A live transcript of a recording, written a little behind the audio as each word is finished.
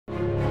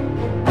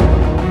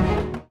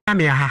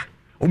me ha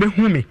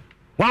obehu me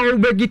wa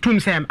obegi tum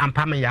sem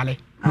ampa me yale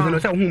no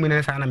say hu me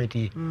na sa na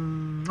meti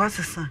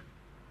wasesa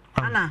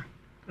ana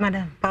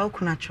madam pa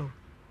okunacho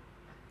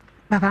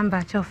baba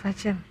mba cho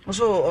fachem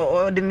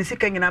so de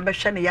nisika nyina be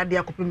hwe ne yade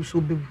akopem so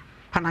obebu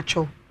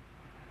panacho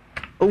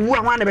owu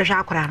a wana be hwe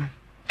akora no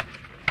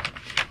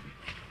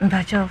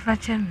mba cho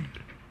fachem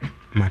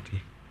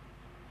mati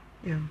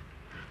yo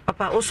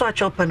papa oso a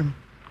chopanum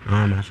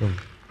ma so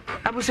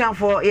abusian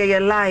for ye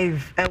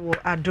live ewo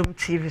Adom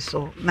TV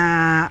so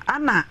na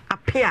ana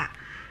apia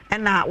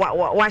na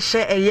wa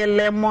share a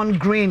lemon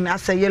green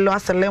as a yellow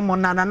as a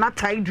lemon na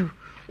taidu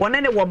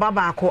wonene wo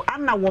baba ako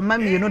ana wo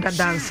mami no da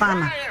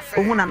dansana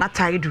ohu na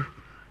taidu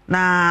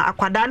na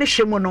akwada ne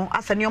hwemu no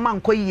asa ne oma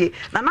nkoyie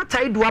na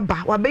taidu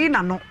aba wabeyi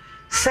na no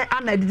se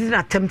ana didi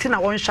na temti na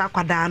won hwa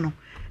akwada no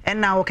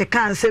na wo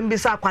keka nsem bi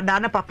sa akwada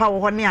ne papa wo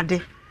ho ne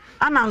ade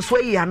ana nso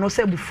yi ano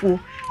se bufuo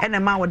ene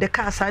ma wo de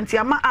ka asanti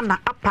ama ana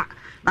apa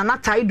na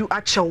taidu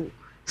achew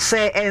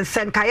se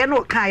ensenkaye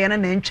no kaye na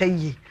ntwa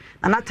yi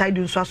na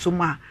taidu nso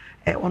asoma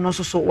ono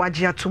so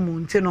waje atomu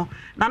nti no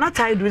na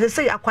taidu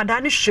se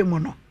akwada ne hwemu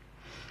no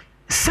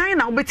sign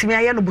na obetimi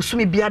aye no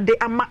busumi biade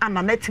ama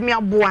ana natimi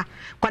aboa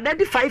kwada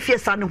di 5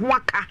 years ane ho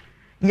aka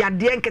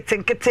yade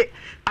nketenkete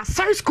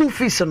aside school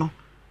fees no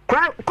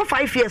ko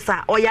 5 years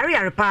a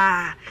oyare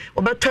pa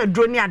obeto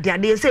aduro ni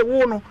ade se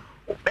wo no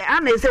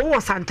ana se wo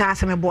santa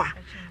aseme boa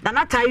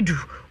na taidu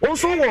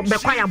onso wo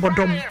bekwa ya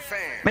bodom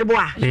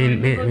meboa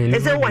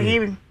ese wo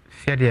hi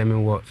se de me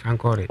wo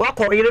sankore wa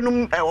ko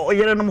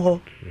yerenum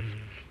ho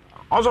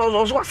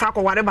ozo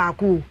asako ware ba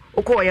ko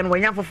okọ ye no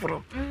wanya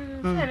foforo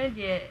se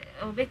de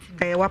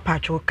obetimi wa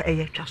pacho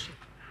twaso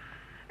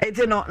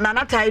eti no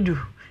na taidu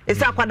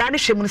ese akwada ne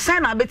hwemu se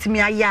na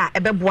betimi aya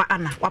ebeboa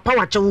ana wapa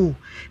wache wo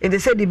ede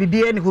se de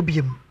bibie ne ho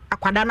biem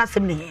akwada na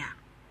sem ne hia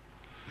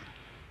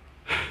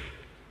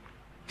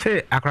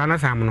se akwada na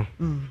sam no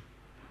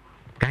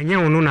kanye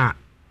wono na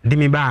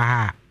dimi ba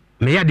ha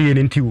me ya de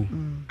ne ntiwo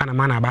ana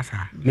mana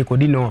abasa me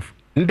kodi north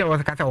nde wo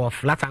kasa wo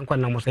flat anko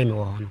na mo se me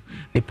wo ho no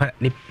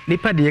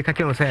nipa de ka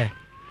ke o se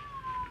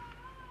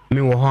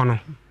me wo ho no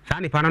sa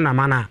nipa no na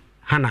mana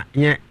hana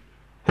nye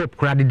hope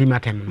kura de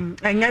dimatem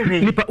enya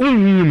hwe nipa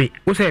unwu me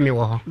wo se me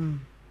wo ho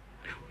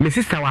me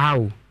sister wa ha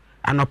o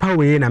anopa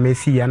we na me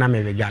si ya na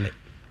me begale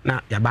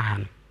na ya ba ha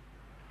no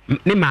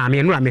ni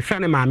maame no me fra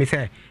ne maame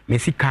se me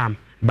si kam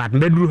but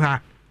mbeduru ha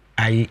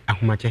ai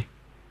ahomache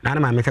na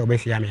maame se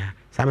obesi ya me ha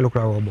sa me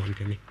lokura wo bo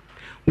nteni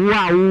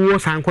wo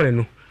sankole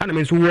no ana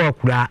me so wo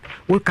kura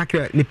wo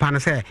kakira nipa no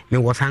se me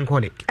wo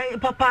sankole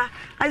papa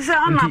I say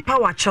ana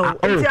power chow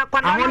nti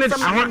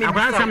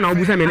akwana sam na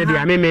obusa me ne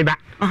dia me ba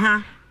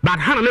but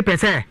hana me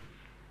pese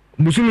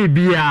busumi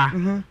bia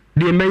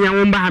de menya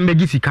wo mba ha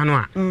megi sika no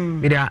a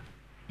me dia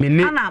me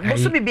ne ana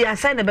busumi bia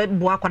sai na be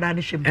bo akwada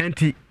ne hwem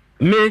enti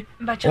me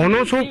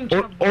ono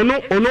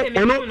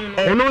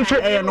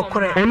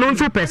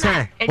nso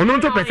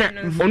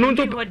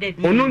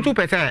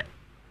pese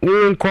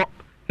wonko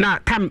na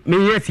tam me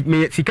yes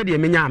me sika de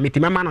menya me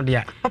timama no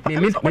de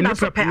me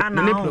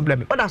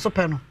problem oda so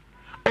pe no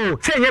oh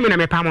say yemi na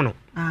me pam no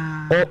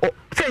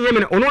say yemi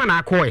na ono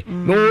na akoi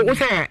no wo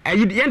say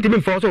yenti me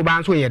mfo so ba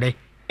nso ye de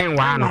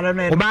enwa no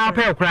o ba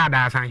pe okra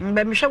da san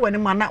mbe me hwe wani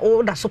ma na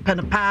oda so pe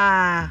no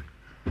pa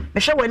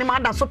me hwe wani ma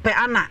da so pe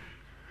ana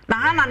na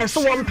hana ne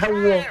so wo mpe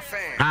wo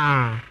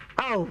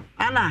oh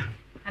ana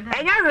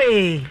enya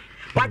re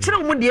wa kire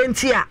mu de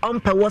nti a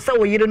ompe wo se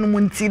wo yire no mu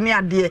nti ne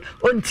ade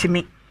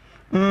ontimi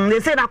they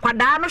say na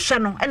kwada no hwe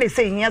no ene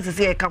say hia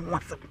sese e ka ho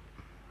asem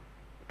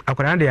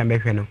akwada de ya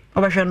mehwe no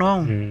obehwe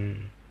no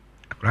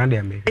akwada de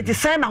ya mehwe eti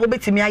say na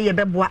obetimi aye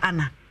beboa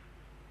ana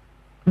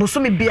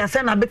busumi bia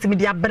say na betimi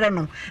de abre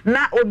no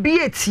na obi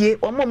etie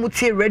omo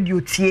mutie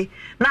radio tie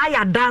na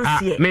aya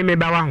dance ye me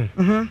ba wa ho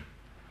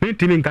me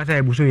timi nkasa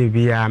e busumi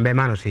bia mbe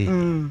ma no sei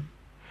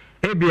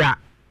e bia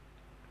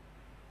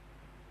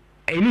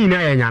eni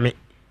na ya nyame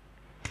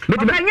me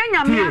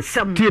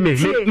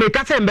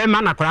kase mbe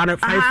ma na kwara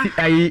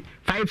 5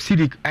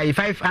 cedi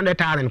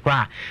 500,000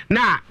 kwa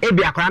na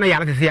ebi akwara na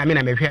yara sese ya me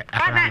na mehwe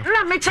akwara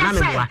na me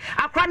chase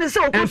akwara ne se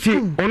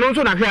okusu ono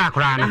nso na hwe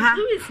akwara no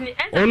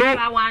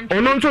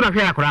ono nso na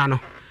hwe akwara no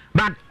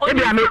but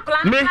ebi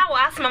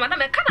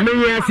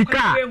me ya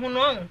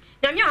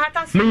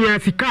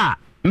sika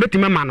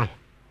metima ma no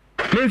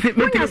me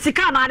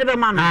sika na ade be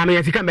ma no me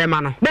ya sika be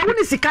ma no be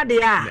woni sika de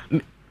ya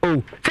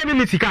oh say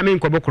me sika me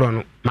nkobo kro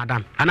no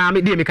madam ana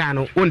me die me kan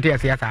no wonte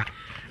asiasa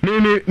me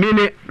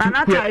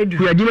na taidu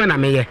ku adima na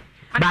me ye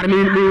bar me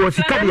wo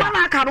sika dia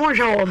na aka no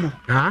hwe wo mo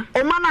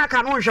o ma na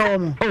aka no hwe wo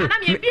mo na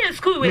me be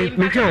school we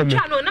me twa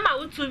no na ma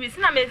wo 2 weeks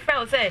na me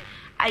feel say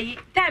I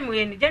time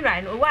we in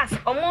January no was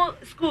omo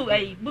school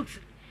books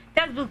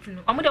textbooks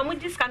no omo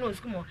discount no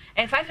school mo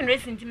 500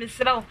 cm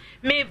sraw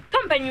me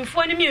company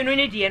fo ni me no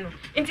die no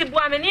nti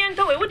bua me ne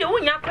ento we wo de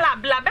wonya kla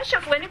bla be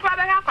chef we ni kla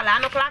be akala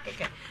no kla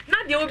keke na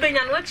de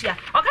obenya no atua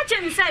o ka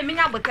che mi sai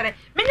menya botere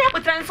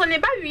nso ne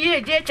ba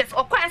wie JHS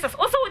o kwa SS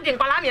o so wo de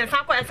nkala me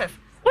nsa kwa SS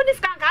wo this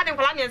can card and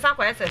call me and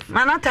sacrifice.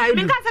 Manata,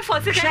 because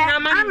for 6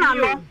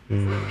 no.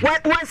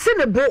 What sin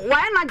the boat?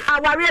 Why not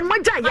our real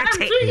Moja?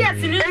 2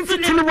 years in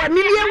it. When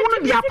you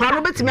be a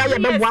problem to me, I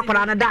have a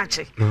on a Dutch.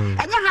 And you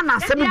have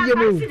not sent you. And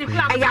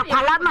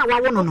Yakalana, I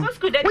want to know.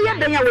 We are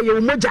there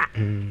with Moja.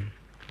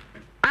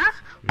 Ah,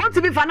 want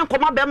to be fun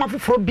come up Bema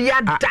for beer.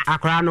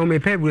 Akrano me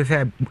pay with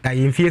a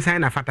in fear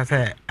sign of Fata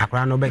say,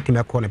 Akrano bet him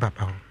a corner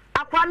papa.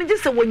 Akrano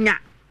just a winya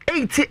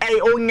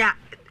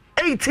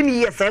 18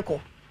 years echo.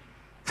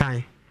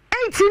 Sign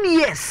 18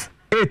 years.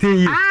 18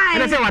 years.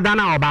 I say what done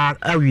about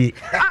a week.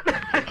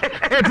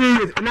 18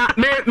 years. Now,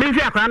 maybe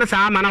Akrano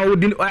Sama now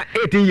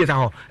 18 years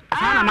ago.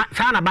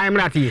 Sana by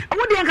Mrati. I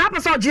wouldn't have a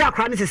soldier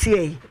Akrano to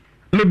see.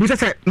 Maybe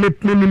say me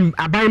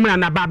a buy me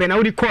and a baby and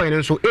I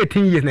coin so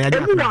 18 years now.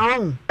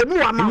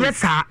 Yes,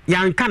 sir.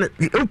 Young can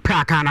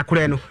upra can a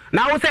crano.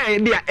 Now say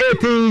they are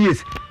 18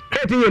 years.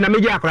 18 years na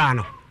media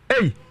crano.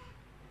 Hey.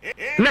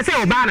 Let's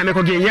say Obana make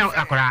again young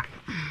akra.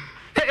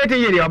 18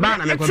 years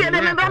Obana make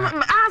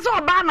as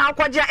Obana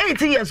kwaja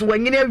 18 years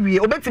when you we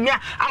obetimi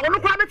I wonu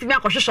kwa betimi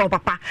akohwehwe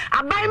papa.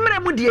 Abai mra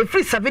mu die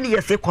free 7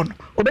 years ekon.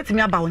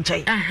 Obetimi aba wo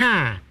nchai.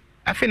 Aha.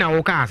 Afina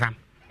wo ka asam.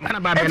 Ana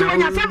ba be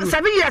na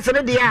 7 years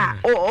no dia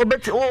o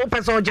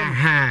person oje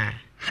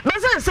me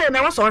say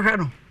na wo so hwe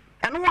no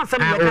eno wo asem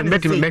be kan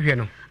beti be hwe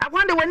no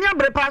akwande wani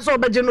abre pa so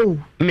obeje no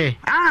me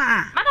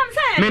madam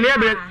say me ne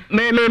abre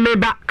me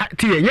ba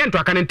tie ye nto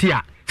aka ne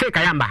tie say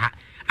ka yamba ha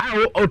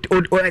o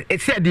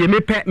say de me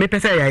pe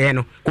say ye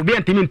no ko bi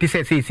antimi nti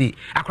say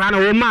akora na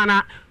wo ma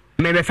na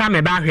me be fa me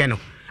ba hwe no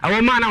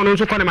awo ma na ono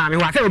so kone ma me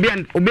ho say obi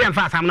an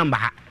fa asam no mba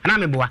ha na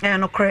me boa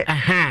no kre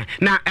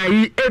na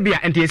ayi ebia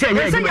enti say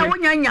ye say ya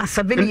wonya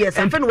 7 years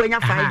and fen wonya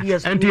 5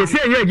 years enti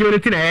say ye agi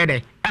onti na ye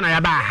de ana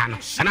ya ba ha no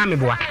na me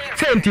boa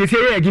say enti say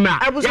ye agi ma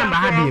ya ba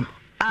ha bi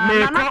me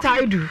na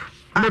taidu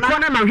me ko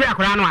na ma hwe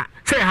akora no a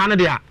say ha no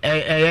de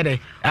ye de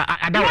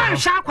adawa wan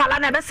sha akwala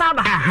na be sa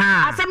ba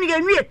ha asam ni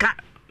enwie ka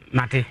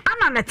mate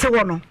ana na te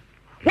wo no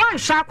wan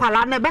sha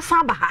akwala na be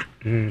sa ba ha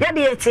ye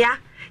de etia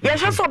ye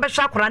hwe so be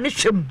sha akwala ne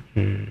hwem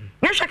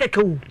nyesha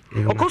kekewu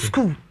oko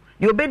school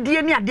ye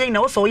obedie ni ade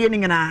na wo so ye ni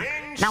nyina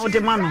na wo de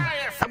ma no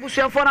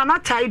abusuafo na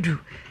taidu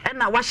e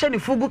na wa hye ne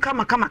fugu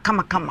kama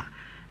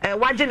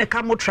waje ne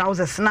camo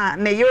trousers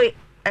na ye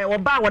wo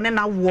ba wo ne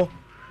na wo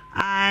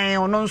ai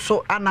ono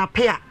nso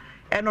anapia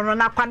eno no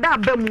na kwada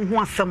abamu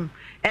ho asem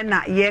e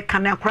na ye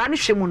kana akora ne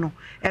hwemu no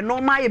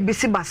eno ma ye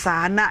bisi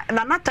basa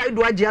na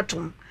taidu age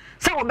atom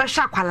se wo be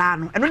hwa akwala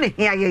no eno ne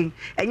hia yen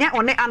enye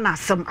one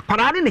anasem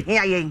akwara ne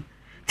hia yen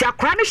ti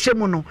akora ne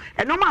hwemu no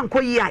eno ma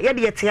nkoyi a ye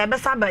de ye te ya be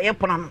sa ba ye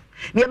pona no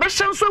ne be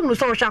hwe nso hunu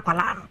so wo hwa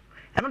akwala no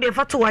eno de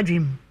fa to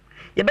wadwim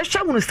ye be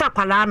hwe hunu sa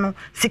akwala no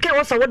sika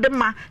wo so wo de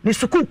ma ne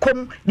suku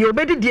kom ne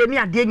obedi die ni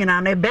ade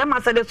nyina no be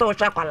ma se de so wo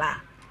hwa akwala.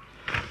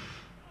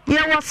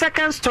 Yeah, what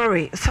second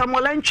story?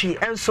 Samuel Entry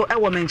and so a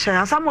woman.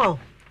 Samuel,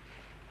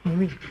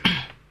 Memo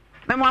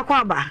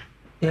Aquaba.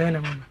 Yeah,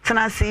 no,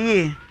 Tana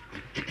see ye.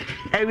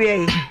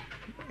 Every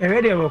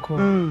already work.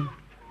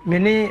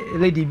 Many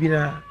lady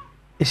bina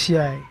is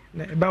shy,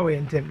 Bowie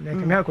and Tim. Like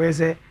America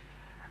say,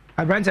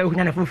 a branch of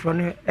Hunian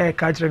from a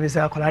culture is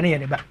a colony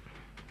and a back.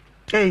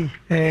 Hey,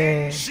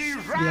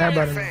 yeah,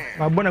 but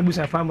my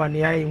bonabusa found by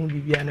the eye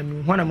won't be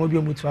an one of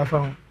mobile boots I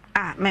found.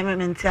 Ah,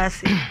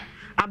 Mementiasi.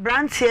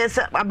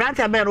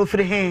 Abrantia bear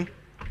free hair.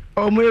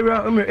 Oh,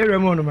 Mira, oh,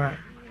 Nana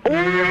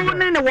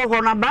walk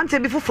on Abrantia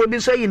before for being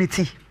so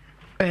unity.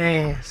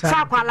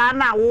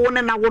 Saqualana, one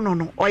and a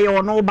woman, or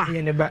your no back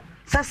in the back.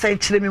 Say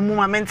to me,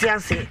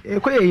 Mentiasi.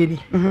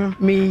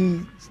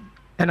 Me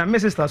and a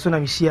Mrs. Tasson,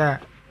 I'm here,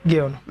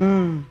 girl.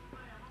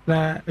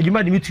 Now, you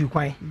might meet you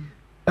quite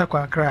a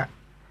crack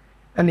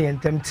and the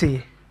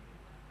tempty.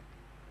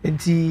 In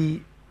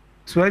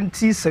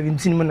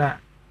 2017, when I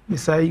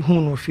beside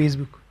whom on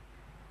Facebook.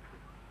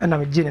 And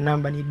I'm a gene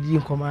number ni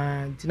didn't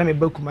command Tiname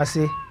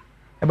Bokumase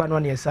about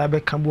 1 year Sabe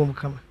Kambum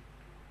Kama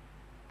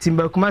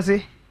Timber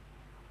Kumase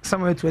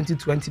somewhere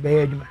 2020 by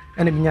Edma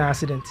and a mina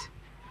accident.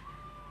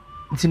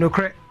 It's no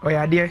crack or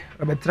ya dear,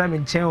 or tram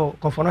in channel,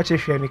 confonoche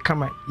share me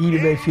come, you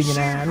be feeling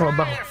I know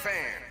about.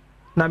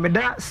 Now, me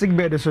that sick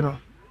bed or no.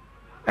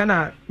 And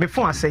I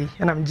before I say,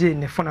 and I'm Jane,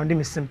 the phone of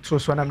them sim to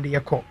so I'm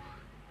the call.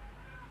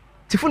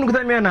 Tifun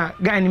good me na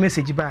guy any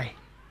message by.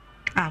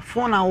 Ah,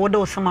 phone I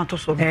order some to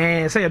so.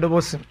 Say a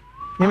double sim.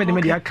 Me the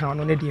media account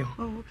on the deal.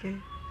 Oh, okay.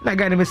 Na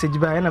guy message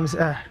by and I'm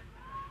say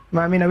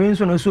Mami na we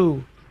so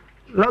so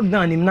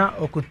lockdown him na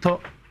okoto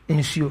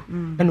ensure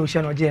and we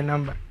share no J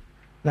number.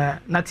 Na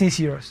nothing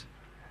serious.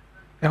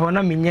 E ho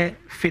na menye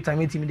fit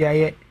ameti me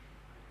dey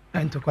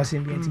and to kwase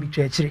bi enti bi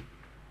twachire.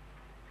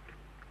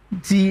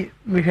 Ti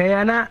me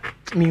hwe na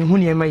me hu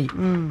ne mai.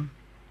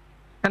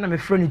 Ana me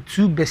friend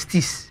two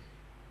besties.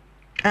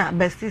 Ah,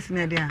 besties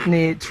na dia.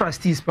 Ne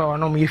trustees power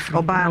no me free.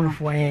 Oba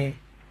fo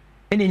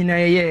any na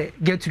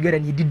get together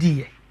and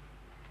didi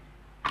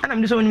and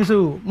I'm just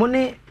so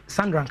money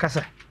Sandra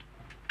Nkasa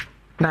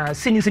na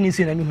sini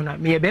na mi huna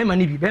me be ma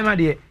ni bi be ma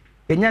de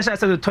enya sha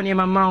say Tony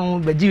mama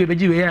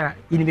bejiwe ya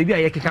ini bebi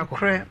aye keka ko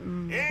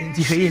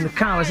nti hwe me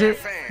kan wa say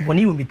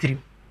boni wo mitrim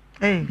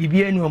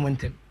bibia ni o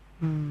montem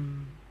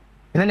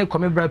and then they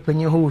come bra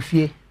panyin ho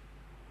fie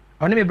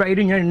on me bra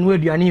yiri nyan no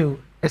aduane o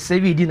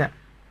esebi di na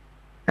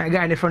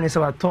guy ne friend say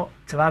wa to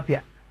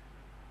tilapia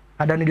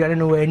adane aduane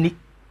no wani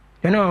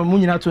you know mu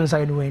nyina to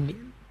nside no wani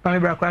pa me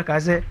bra kwa ka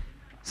say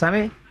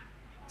same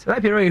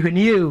tilapia ro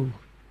ehwani o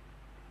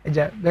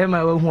eja be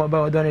ma wa hu oba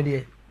odone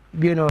de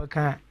bi no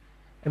ka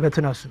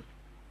ebeto na so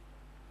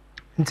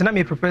ntina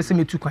me prepare say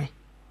me tu kwan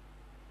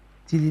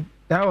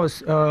that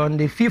was on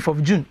the 5th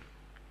of June.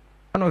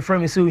 One of my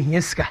friends said,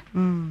 "Yes,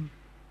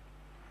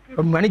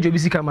 manage your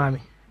busika mami."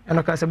 And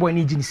I said, "Boy,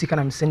 need you sika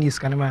na send you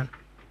scan man."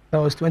 That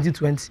was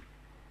 2020.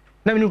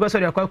 Now we go so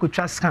they could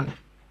trust scan.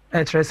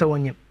 Trust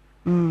one year.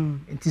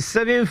 It is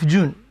 7th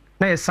June.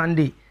 Now is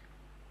Sunday.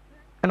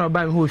 And I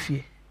buy me whole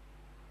fee.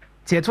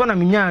 It's one of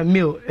my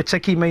mail.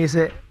 Check me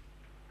say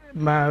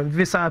my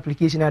visa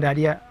application that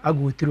idea I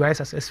go through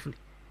successfully.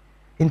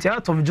 In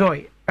out of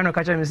joy, and I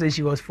catch me say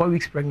she was 4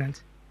 weeks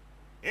pregnant.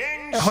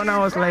 And I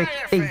was like,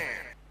 hey,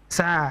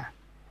 sir,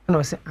 and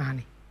I said,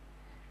 Annie.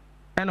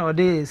 And all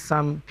day,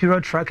 some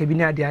period track, I've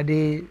been at the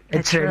day,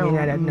 a training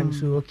at them,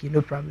 so okay,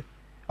 no problem.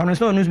 And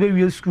it's not newspaper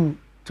real school,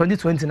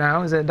 2020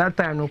 now, at that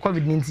time, no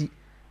COVID 19,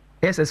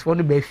 SS for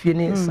the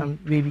baby, some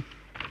baby.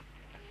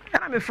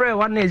 And I'm afraid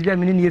one day is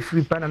being in your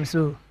free pan, I'm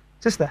so,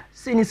 sister,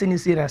 see,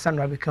 that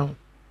Sandra become.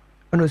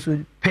 And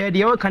also, pay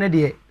the old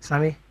Canadian,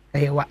 Sammy,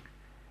 what?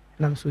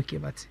 And I'm so okay,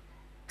 but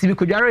Tibi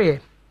could you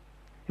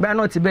but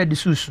not to bed the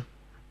susu.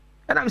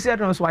 And I'm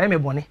saying, I am a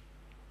bonnet.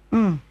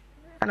 And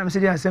I'm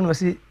saying, I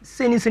say,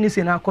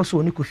 send our course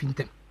on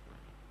Nicofintem.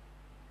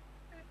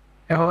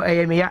 Oh, I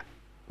am ya.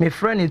 My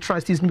friend, it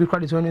trusts me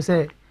because when you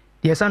say,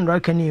 dear Sandra,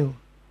 can you?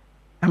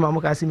 I'm a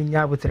mocassim in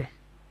Yabutre.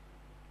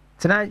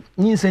 Tonight,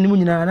 you send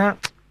me na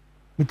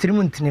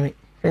Mitrimuntini,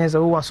 and as I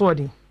was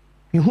sorting.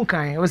 You who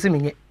can, I was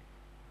saying it.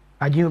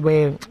 I do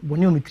by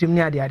Bonio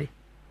Mitrimia Daddy.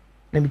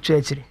 Let me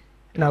church it.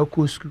 Now,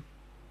 cool school.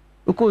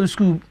 Uko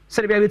school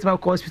celebrate with my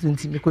hospital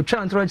team ko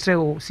try and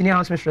throw senior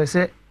house mistress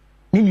say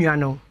ni nua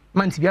no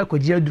man ti bia ko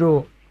gia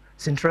draw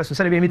central so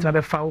celebrate with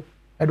my foul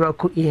edwa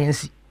ko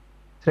ANC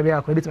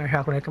celebrate ko bit my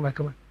hwa ko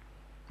kama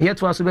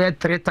yet was be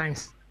 3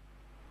 times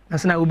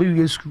and na obi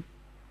wi school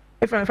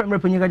if I'm from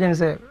Rapani gajan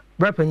say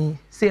Rapani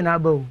say na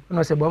ba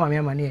no say bo ma me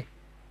amane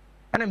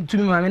ana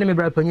mtumi ma me na me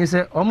Rapani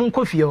say omun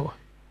kofi o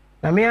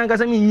na me anga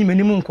say me nyi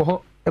mani mu nko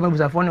ho e ma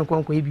busafo ne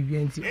nko e bibia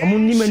nti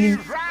omun ni mani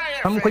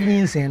am ko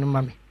nyi nsen no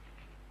ma me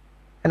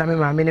and I'm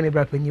a minute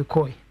brap when you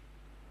coy.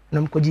 And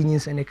I'm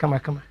coginians and a kama.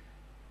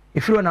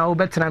 If you are now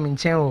better, I'm in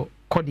channel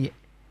Cody.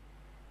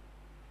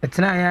 At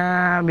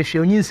Naya,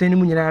 Michelle Nins and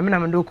Munia, I mean,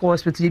 I'm no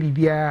cause for to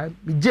be a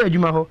judge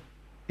Maho.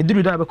 It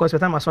do that because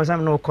I'm a son,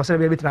 I'm no cause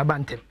of everything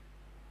about him.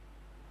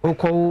 O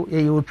call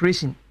a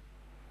operation.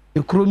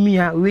 You crew me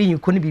a way you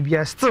couldn't be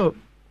a stop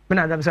when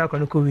I am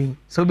Sarkon Coing.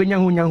 So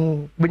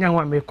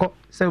Benyan may call,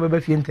 so we be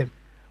fintem.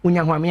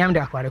 Unyang, me am the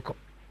aquarico.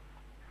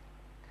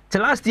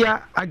 Till last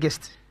year,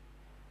 August.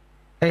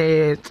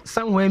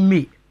 Somewhere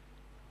me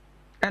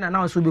and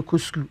announce will be cool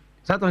school.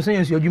 Saturn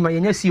says you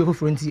may see your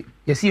friends,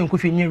 you see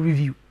coffee near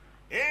review.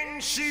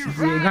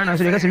 The Ghana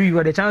so they got a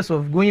review the chance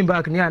of going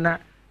back near na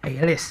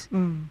less.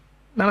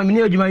 Mamma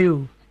near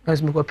you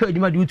as me compare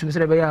you do to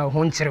Mr. Baya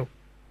Honchero.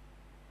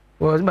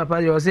 Was my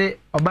father say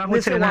about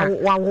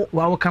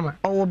wow come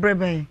oh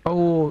brebe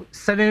oh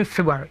 7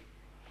 February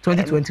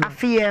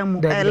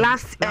 2021.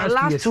 Last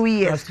 2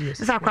 years. This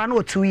is a crown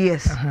or 2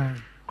 years.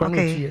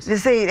 Okay, they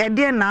say a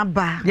dear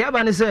naba. Yeah,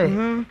 but they say,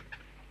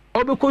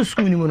 Obra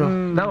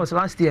school, that was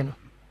last year.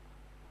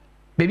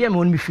 Maybe I'm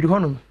only free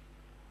honum.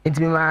 It's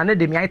me, my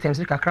other items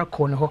like a crack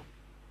corner.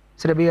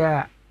 So there be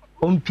a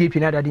own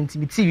people that didn't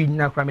be TV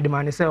now. Crime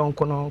demand say on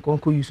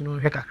Conco use no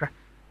hecka.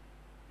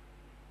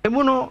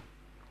 Emono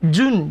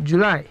June,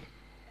 July.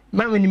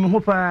 Man, when you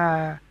hope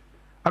I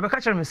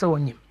catch him so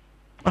on him.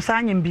 Or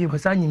signing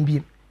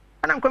beam.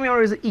 And I'm coming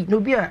always eat no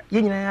beer.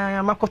 You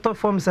know, my cut off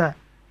forms are.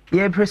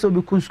 Yeah, press will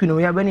be cool school.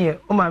 We are benny.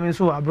 Oh, my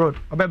so abroad.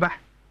 Obeba.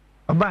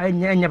 Oba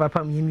enya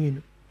papa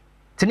mmienu.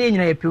 Tene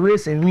nyina ye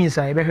pewes and means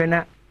I be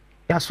hwena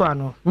ya so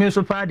ano. Me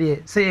so pa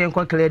de say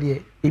enko clear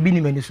de e bi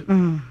ni mani so.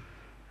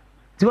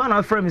 Ti one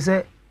of friend me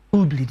say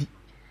who bleed.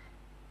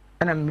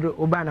 And I'm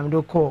oba na me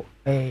do call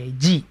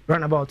G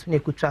roundabout na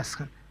ku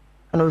trust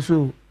and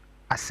also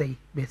I say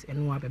bet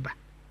enu abeba.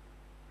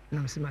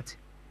 Na me say mate.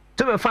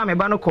 To be farm e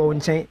ba no call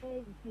nchen.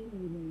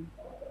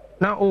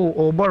 Na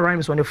o boy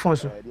rhymes on the phone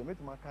so.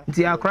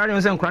 Nti akora ne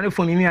say nkora ne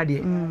phone mi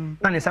ade.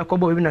 Na ne sa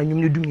kobo bi na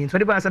nyum ne dum. So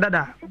de ba say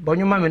dada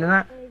bonyuma me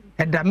na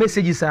da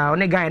messages a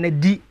one guy na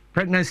di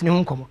pregnancy ne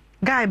ho nkomo.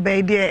 Guy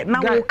be there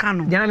na wo ka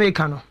no. Dia na me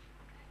ka no.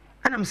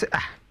 Ana me say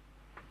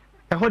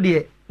e ho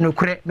de no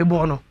kure me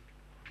bo no.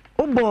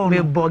 O bo me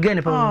bo ge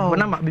ne pa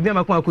na ma bibia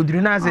makon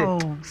akoduru na say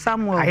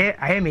Samuel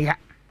aye me ya.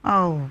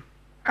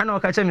 Ana o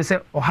ka che me say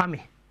oha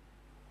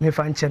me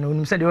fa nche no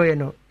nim say de o ye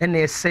no na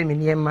ese me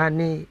ne ma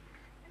ne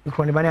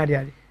ikone ba ne ade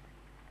ade.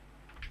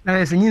 Na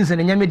ese nyinse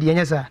ne nyame de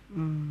nyesa.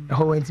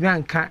 Ho wantimi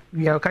anka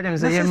wi a ka che me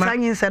say ye ma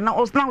nyinse na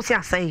o na o si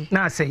asai.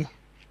 Na asai.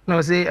 Na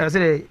o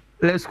say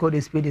let's call the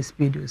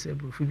spade o say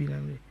bro fi bi na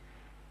me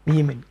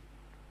yimani.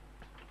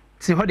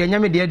 Si ho de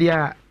nyame de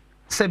a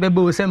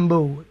sebebo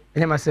sembo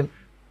enyama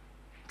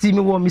ti me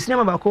wo me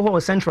cinema ba ko ho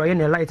central ye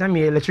na light am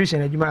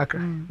electrician adwuma akra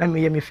na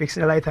me ye me fix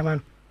the light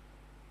man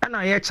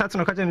ana ye chat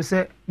no ka tell me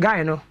say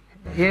guy no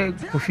ye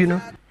kofi no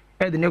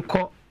e de ne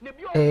ko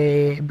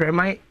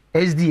bremai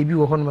SD bi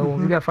wo ho no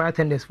me bi fire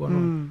attendants for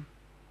no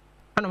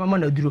ana mama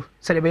na duro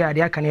se de be ya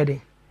de aka ne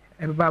den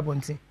e be ba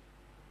bonti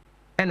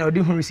e na odi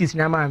hu receipt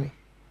na ma me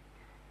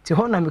ti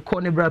ho na me ko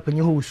ne bra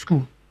panyi ho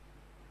school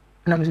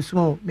na me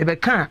so me be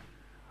kan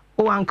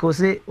o uncle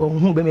say o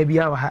hu be me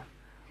bia wa ha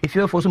if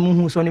you for so mu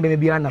hu so ne be me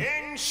bia na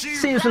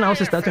since na o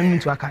sister to me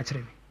to aka kire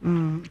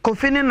me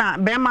Kofi na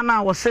be ma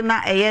na wo se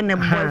na eye ne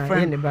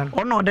boyfriend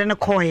o na ode ne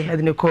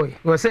koye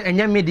wo say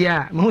enya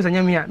media me hu say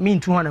enya me a me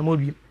ntu ho na mo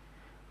bi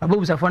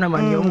ababu safo na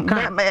ma ne o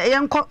kan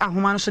yenko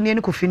ahoma so ne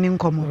Kofi ni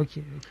nkomo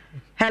okay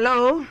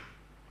hello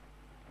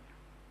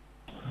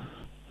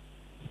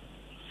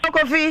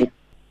Kofi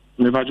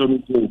me va jo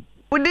mi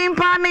Udin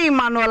pa na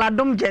Emmanuel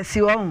Adom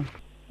Jesse won.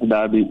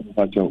 Dabi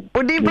pacho.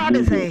 Udin pa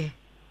de say.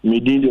 Mi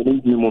din de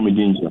mi mo mi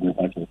din jo me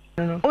pacho.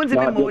 Unti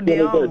mi mo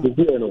de o.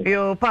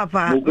 Yo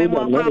papa, me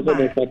mo akwa ba.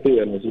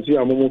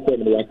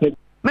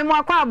 Me mo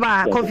akwa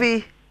ba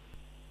Kofi.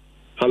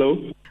 Hello.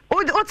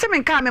 O ti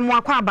mi ka me mo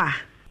akwa ba.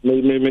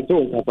 Me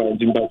to papa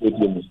din ba ko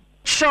di.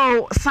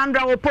 Show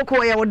Sandra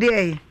Opoko ya wo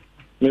de.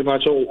 Me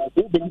pacho,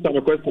 u be ta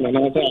me question na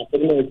na ta,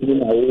 no ti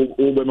na o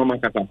be mama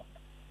kata.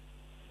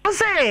 O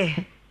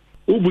say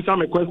Ubusa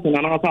me question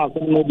na asa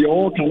asem no de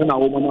o kan na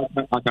wo mama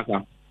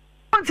akasa.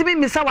 Onti mi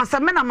misa wasa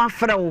me na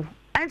mafrɛ wo.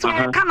 Enti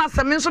o kan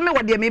asem nso me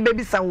wode me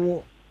bebisa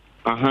wo.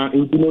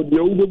 Enti no de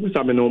o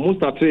bebisa me no mo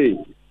start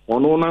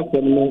ono na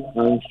asem no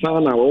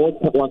ansa na wo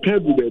ka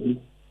bi baby.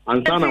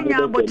 Ansa na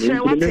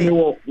mo be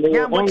wo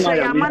online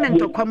ya man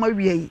ntokwa ma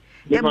wie.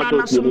 Ye ba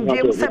na so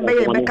mdiem se be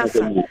ye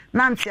bekasa.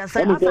 Na ntia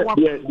se asa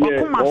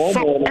wakoma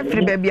so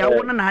every baby a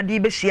wo na ade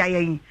be hia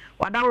yen.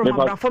 Wada ro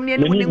ma brafom ne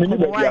ni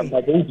nkomo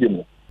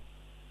wai.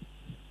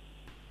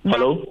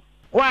 Hello.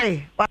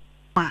 Why?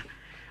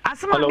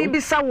 Asema mi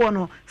bisa wo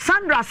no.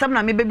 Sandra asem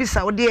na mi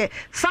bebisa wo de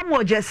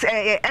Samuel just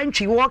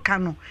entry wo ka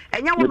no.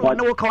 Enya wo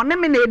no wo ka wo ne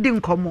me na edi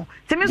nkomo.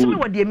 Ti me so me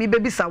wo de mi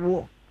bebisa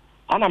wo.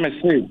 Ana me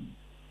say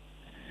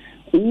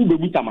u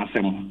bebisa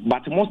masem,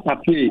 but most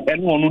party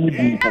ene ono ni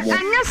di nkomo.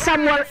 Enya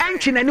Samuel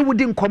entry na ni wo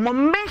di nkomo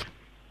me.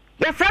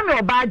 Ye fra me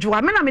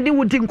obaadwa me na me di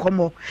wo di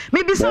nkomo.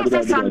 Me bisa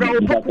wo Sandra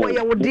Opoko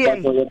ye wo de.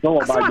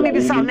 Asema mi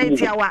bisa wo na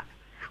etiawa.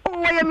 O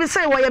wo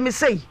ye me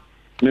say.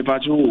 Me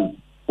pacho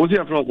o ti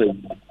afro say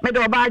me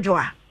do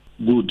baajwa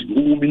good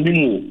u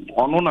minimu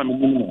ono na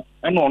minimu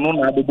e no ono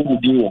na abebo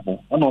mudin wo ho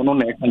ono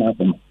na e kana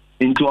asem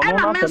nti ono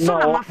na asem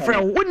na mafrɛ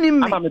wonim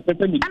me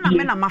ana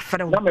me na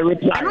mafrɛ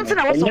ano ti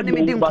na wo so ne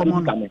me din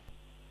komo no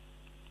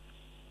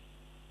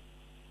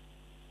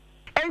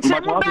enche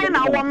mu bɛn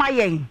na wo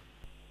mayen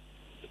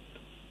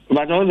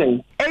bajo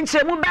say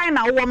enche mu bɛn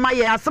na wo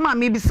mayen asema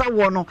me bisa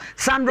wo no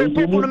Sandra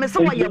Popo no me se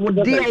wo ye wo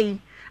dai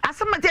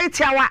asema te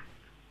tiawa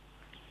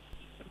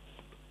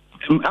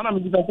ana mi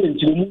bisa say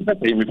nchiri mu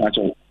pete mi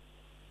pacho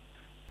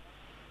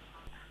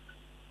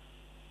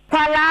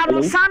kwala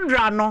no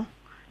Sandra no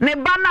ne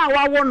ba na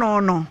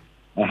wawo no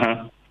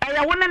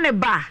eya wo ne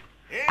ba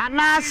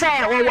ana se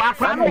wo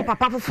akwa no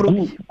papa foforo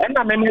bi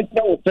ena me me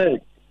tell say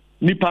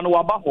nipa no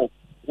waba ho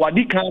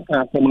wadi kan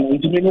asem no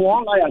nti me no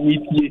online ani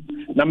tie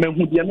na me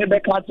hu de me be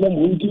ka tell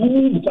mo nti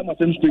wu bisa ma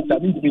sem straight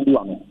abi nti me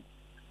ano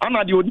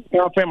ana de odi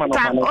kan fa ma no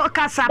pa no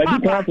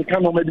adi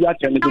kan no me bi a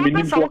tell me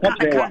ni so ka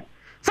tell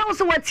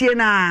so watie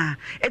na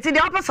eti de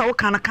opasa wo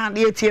kan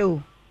de etie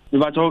o mi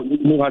va cho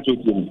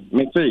tie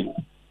me say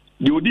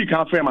de odi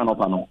kan fa ma no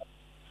pa no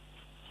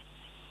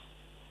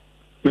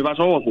me va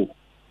cho wo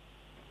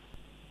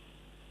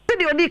so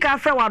de odi kan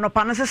fa wa no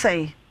pa no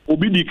sesai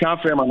obi di kan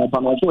fa ma no pa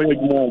no so he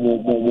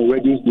mo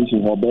radio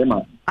station ho be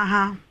ma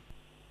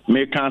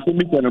me kan se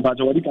mi tell me va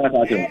cho odi kan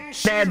fa tell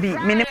baby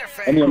me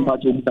eni am pa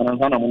cho bi tan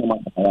na mo ma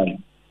ka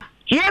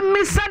ye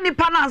mi se ni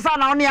pa na sa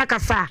na oni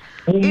akasa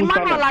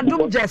Emmanuel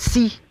Adom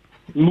Jesse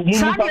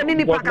Sadia ni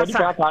nipa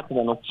kasa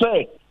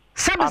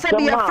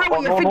Sabi ya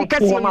frawo ya fidi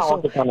kasi so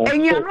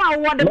enya no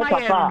awode ma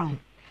ye no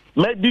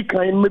me di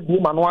kan me bu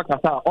ma no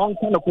akasa on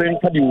kan ko en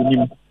ka di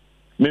onim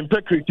me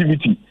mpe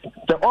creativity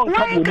the on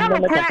ka di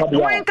onim na ka di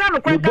wen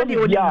kan ko ka di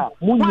onim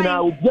mu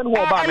nyina obi no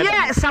ba me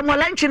yeah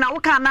Samuel Anchi na wo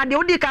kan na de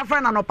odi ka fra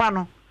na no pa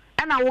no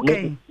e na wo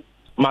kan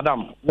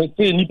madam me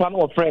say nipa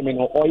no frame me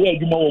no o ye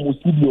adwuma wo mu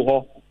studio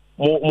ho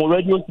mo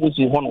radio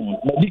station ho no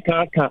me di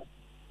kan ka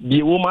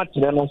di wo ma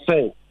tire no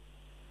say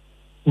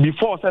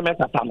before say me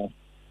kata no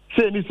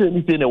say ni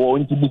na wo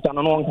nti bisa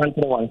no on kan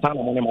kire wan sa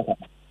na mo ne maka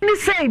ni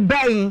say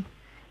bɛn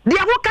de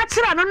ho ka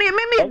kira no me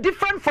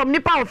different from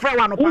nipa of friend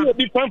one pa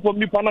different from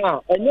nipa na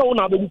enye wo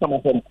na be bisa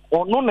masem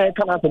ono na e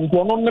kana asem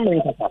ono ne me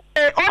nkasa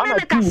ono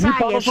ne kasa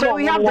so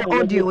we have the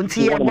audio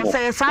nti e bo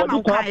say sa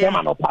na ka ya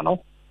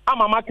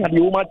ama maka de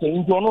wo ma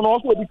ten nti ono no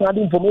so bi ka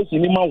de information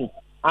ni ma wo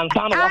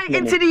ansa na wa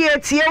nti de ye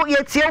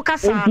tie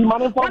kasa ono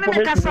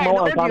ne kasa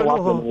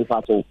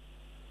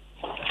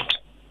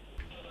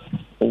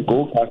no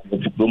go cast the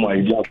diploma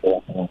idea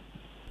for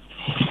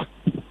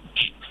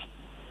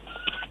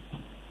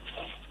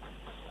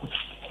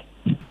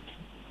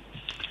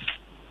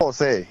o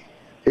say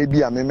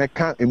ebi a me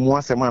meka emu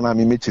asem ana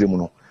me mechire mu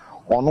no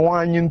ono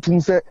anyi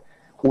ntum se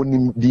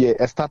onim de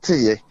estarte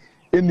ye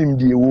enim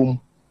de ewom.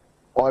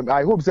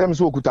 I hope say me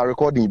so okuta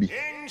recording bi.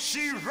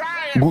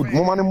 Good,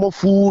 mo man mo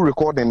full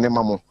recording ne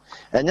mamo.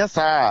 Enya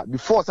saa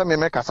before say me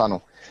mekasa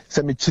no,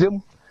 say me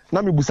chirem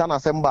na me busa na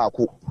asem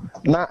baako.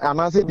 Na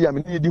anase bia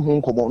me di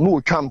ho nkomo na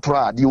otwa ntro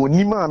a de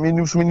onima me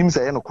nim so nim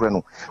say ye no kore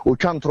no.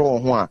 Otwa ntro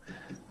ho a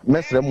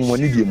mesre mo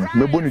mani die mu.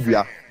 Mebo ni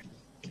dua.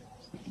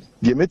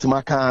 Die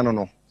metima kan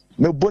no.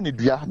 Mebo ni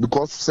dua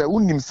because say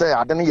unim say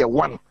ade ne ye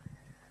one.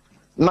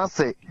 Na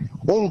say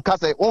on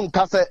kase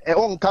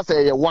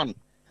ye one.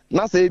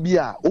 Na say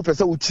bia o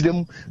pese o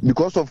chirem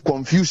because of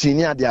confusion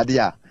ni ade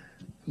a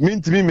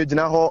mintimi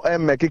megina ho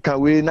mekeka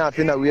we na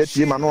afi na we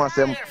atie ma no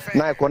asem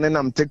na ekone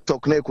nam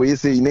TikTok na ekoye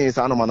sei ne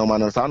sa no ma na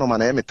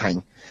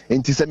emetan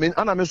enti se me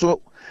ana me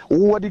so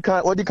wodi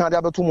kan de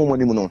abeto mo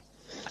monim no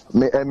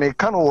me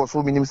kan wo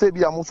so minim se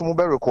bia mo so mo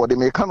be record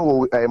me kan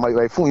wo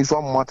my phone so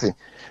amate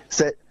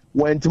se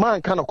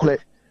wentima kan kole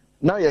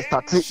na ye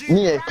start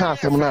ni ye kan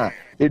asem na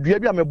edua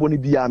bia me boni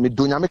bia me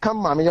donya me kan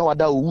ma me ya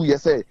wada owu ye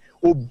se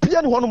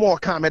obia ne hono mo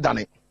kan me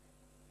dane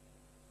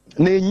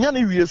na enya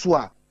ne wie so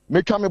a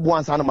metwa me bo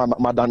ansa na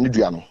madan ne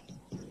dua no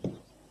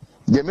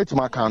ye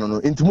metuma kan no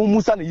enti mo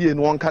musa ne ye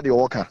no wonka de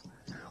woka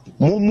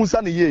mo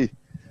musa ne ye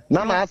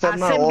na asem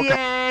na woka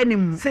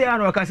say ya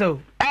no ka so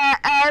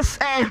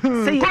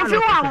kofi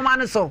wa mo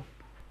man so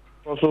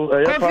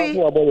ya fa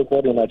mo abo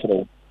recording na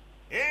kire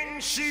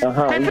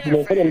enti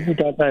mo fere bi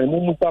ka tan mo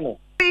musa no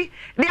de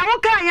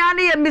awoka ya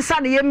ne ye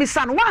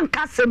misa no wan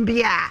ka sem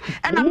bia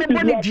na me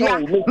boni dua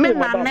me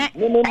nane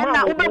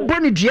na wo be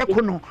boni dua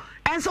ko no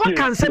and so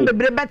can send the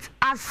but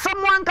as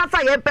someone can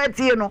say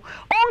petty no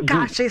on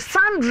cash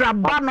Sandra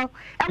Bano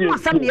and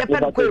was some the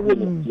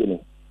petty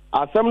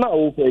asem na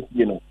o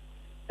petty no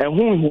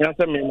ehun hia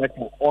se me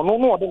meka ono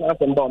no de na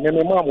asem ba me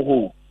ma mo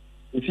ho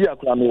isi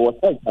akura me wo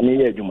sai kan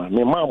ye adwuma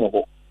me ma mo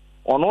ho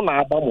ono na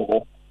aba mo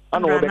ho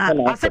ana o be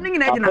kana asem ni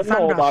na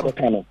Sandra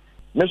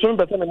me so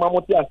be se me ma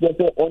mo ti ase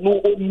se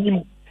ono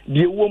onim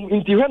die wom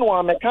nti hwe no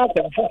ameka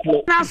asem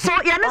fofo na so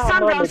ya ne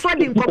Sandra so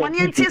di nkomo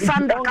ne nti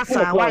Sandra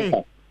kasa why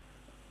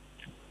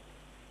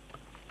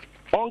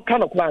on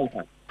kind of plan.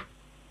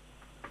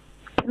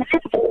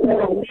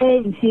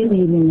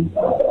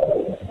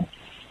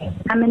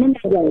 I'm in the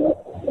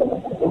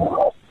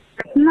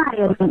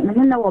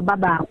no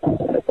Baba.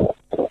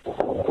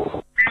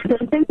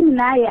 I'm thinking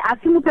I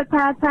feel the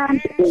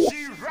pattern.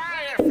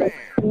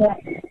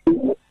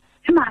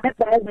 I'm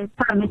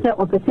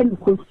of the same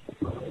course.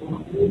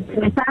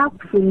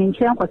 Without feeling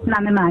sure what's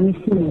not my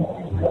machine.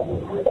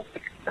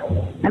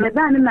 I'm a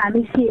band my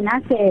machine. I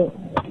say,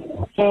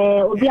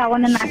 Obi a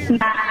wona na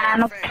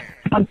no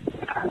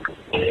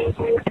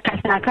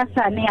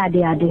kasa ne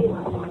ade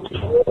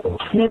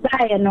ne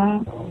bae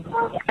no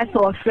aso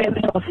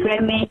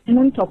ofre me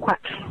muntokwa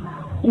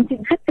nti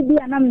gata bi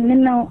anam ne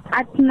no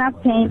atna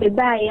pen be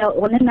bae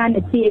wona na na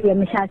tie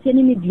me hyase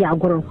ne di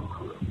agoro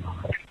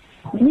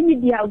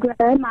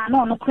ma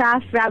no no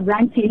kra fra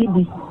branch ni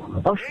bi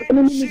ofre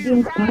ne ni di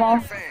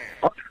nkomo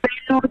ofre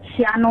no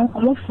tia no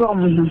mo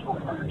from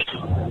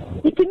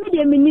nti me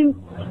de minim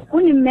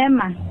uni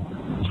mema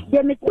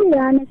de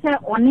metia ne se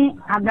one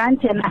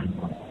abrante na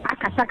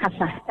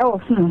akasa e wo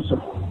fun so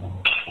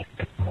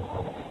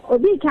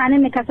obi kan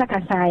ne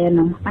kasa ye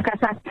no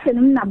akasa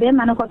senum na be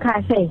ma no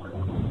ka se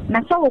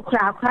na so wo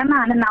kra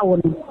na na wo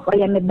no o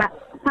ye me ba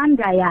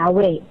Sandra ya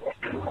we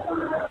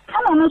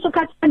ana no so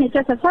ka ne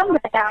se Sandra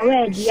ya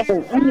we die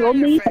o o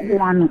me yi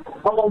no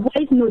o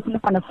voice note no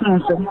kana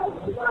fun so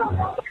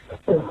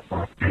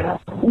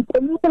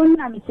ntemu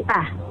na mi ti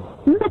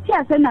mbeti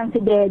ase na nti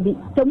debi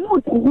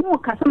temu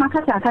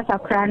kasa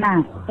kra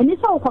na eni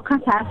so ko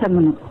kasa asem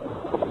no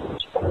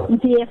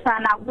nti e fa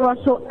na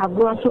agroso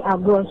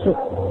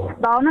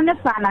ba ono ne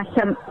fa na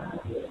sem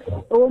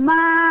o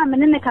ma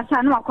menene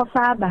kasa no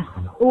akofa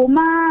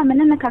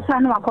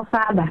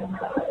aba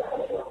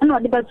ana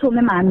odi beto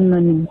me ma no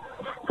ni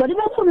so odi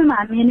beto me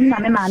ma ni na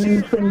me ma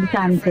ni fun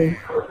bitante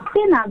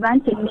na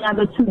avante ni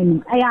abeto me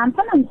ni aya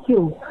ampa na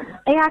ntio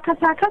aya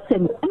kasa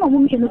mi e mo mu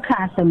mi no ka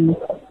asem ni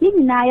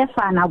ni na ya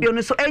fa na yo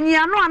no so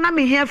enyia no ana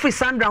me hia fi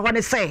Sandra ho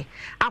ne say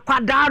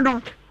akwada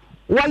no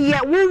waye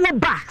wo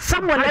ba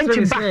Samuel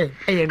anchi ba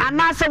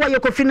ana se waye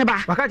kofi ne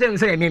ba waka tell me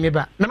say me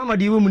ba na mama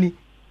di wo mu ni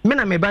me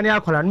na me ba ne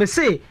akwala me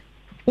say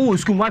wo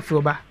school wa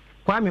fi ba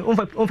kwa me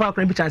onfa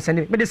akran bi chan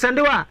send me de send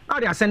wa na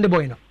de send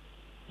boy no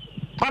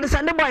on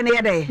send boy ne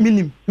ye dey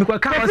minim me kwa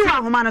ka o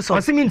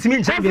si mi ntimi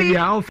ncha be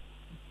bia on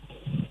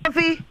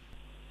kofi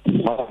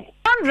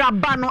Sandra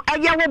ba no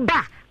eye wo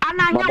ba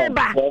ana anya wo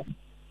ba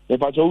e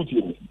pa cho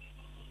uti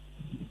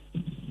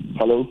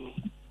hello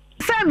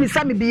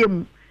sami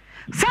biem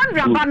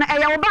Sandra ba na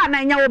eye wo ba na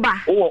anya wo ba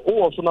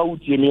o so na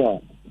uti mi a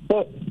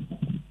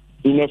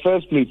in the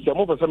first place se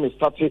mo pese me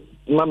start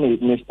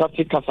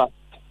kasa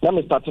na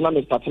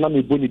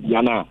me boni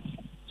diana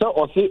so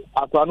o se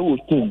akwa no wo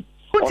school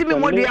uti mi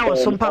modi ya wo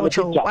so mpa wo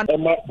cho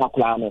ema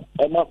akwa no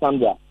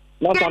Sandra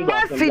na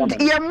Sandra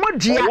ye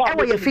modia e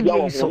wo ye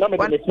fidie so na me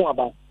ko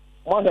aba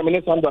mo ha me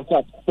ne Sandra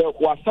chat so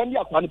wa send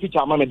ya kwani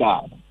picture ama me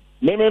da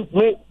me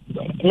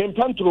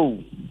pantro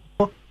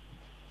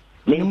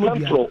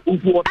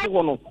nti wo te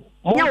hono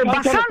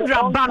yo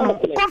Sandra Bano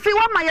Kofi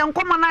wa ma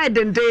yenkoma na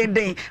den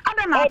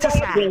ada na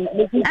atesa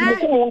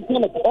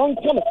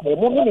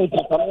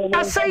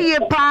I say ye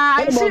pa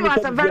I see you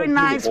as a very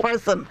nice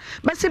person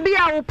but se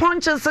bia wo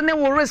punches ne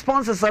wo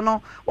responses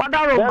no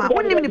wadaro ma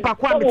wonni nipa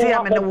kwa meti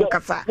ya me ne wo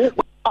kasa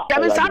ya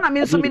me sana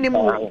me nso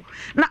minimu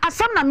na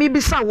asam na me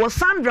bisa wo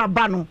Sandra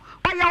Bano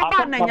oya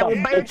oba na nya wo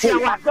ba etia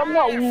wa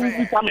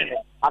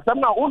asam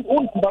na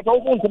un bata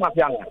wo nti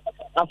mafianga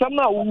asam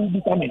na wo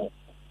bisa me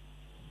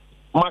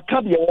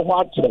maka de wo ho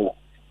akyere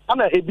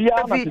ana ebia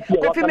na tete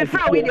wa Kofi me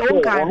fra we de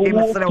wo ka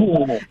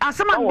emsrew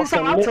asama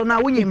bisa wa to na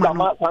wonyi ma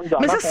no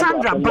Mrs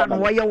Sandra Bano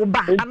wo ye wo ba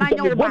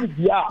ananya wo ba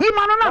yi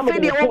ma no na fe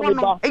de wo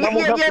no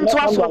ye nto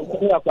aso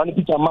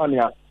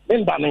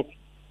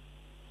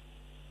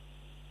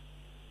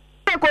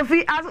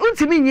Kofi as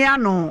untimi nyia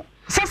no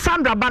se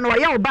Sandra Bano wo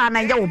ye wo ba na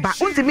ye wo ba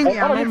untimi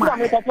nyia no ma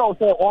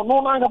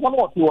ono na ngapa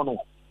no to no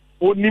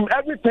onim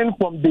everything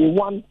from day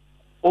one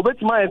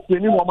obetima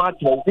explain wo ma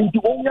tell into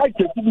only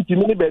creativity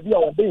me baby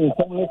or dey in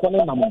some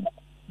na man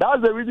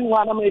that's the reason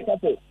why I make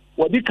say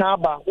what di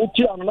kan ba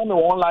uchi anu na me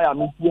online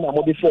am tie na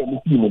mo dey share me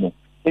team no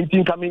enti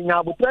nka me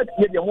nya bo threat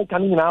ye de ho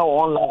kan nyina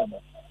online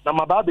na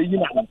ma ba be yi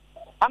na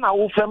ana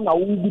wo frem na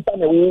wo bi ta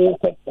na wo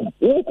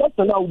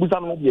question na wo bi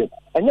sam na die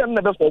enya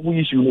na be so wo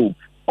issue no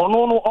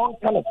ono no on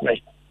kind of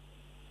play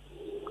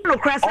no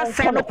crasa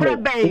se no kura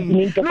bay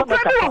no kura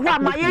bi wo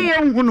ma ye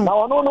nhunu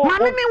ma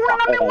me hunu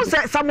na me hu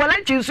se Samuel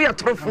Anchi ya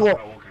trofo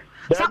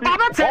sa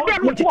baba te de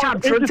mu chicha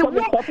troti wo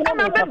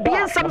na be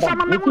bien sam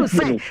me hunu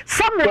se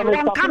Samuel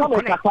won kan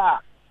ko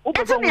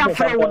eto ni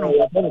afre wo no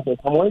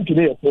Samuel Anchi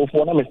ya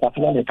trofo na me start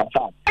na me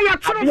kasa ya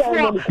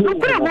trofo no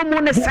kura wo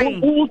mu ne sei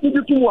wo ti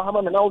di tu wo ha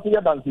ma me na wo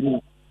ya dance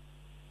ni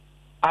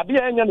abi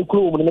enya ni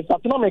kuro wo me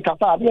start na me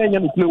kasa abi enya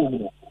ni kuro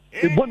wo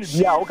eboni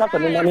bia o kasa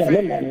na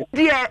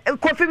die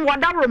Kofi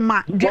wadaro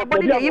ma die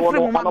body dey free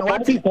mu ma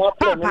wati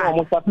papa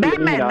be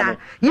me na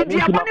ye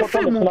die body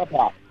free mu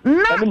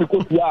na me ko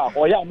bia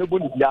o ya me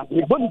boni bia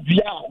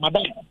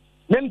madam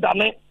me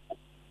ndane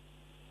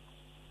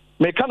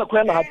me kana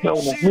ko na hatel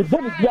no me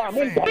boni bia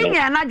me ndane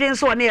nya na je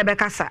nso ne ye be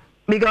kasa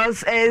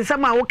because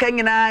some a wo kan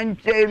nyina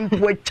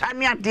wo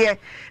chame ade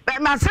be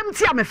ma sam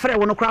ti a me frɛ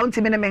wo no kra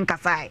unti me ne me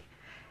nkasa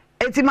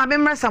eti ma be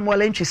mra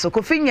Samuel Anchi so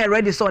Kofi nya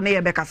ready so ne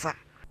ye be kasa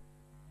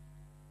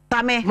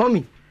Tame.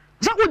 Mommy.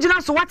 So would you know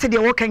so what the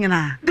walking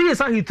na? This is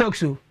how he talks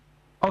so.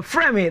 Of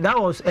friend me that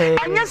was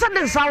and yes that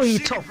is how he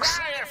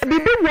talks.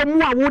 Bibi wo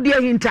mu a wo de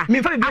hinta.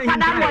 Me fa bi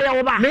akwada no ye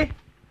wo ba. Me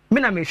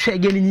na me hwe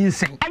gele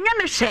nyinsen. Anya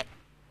me hwe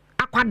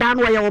akwada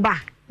no ye wo ba.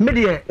 Me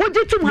de wo je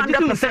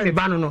 200% me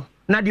ba no.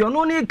 Na de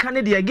ono ne ka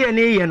ne de ge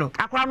ne ye no.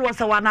 Akwada no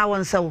se wa na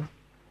won se.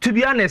 To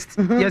be honest,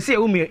 you say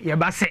wo me ye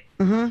ba se.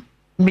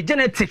 Me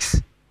genetics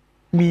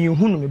me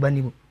hunu me ba ni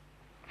mu.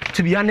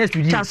 To be honest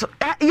with you. Ya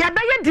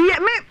ba ye die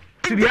me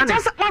to be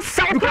honest,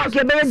 because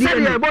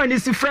the boy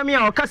is from me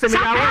or Cassam.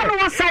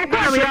 I said,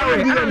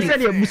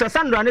 Busa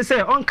Sandra, and say,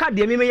 on cut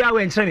the Mimi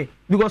Yawe and Tremi,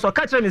 because or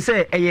catch me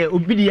say, a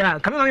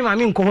Obidia, come on, I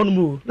mean,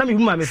 Kohonu, let me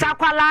move my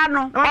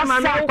Saqualano,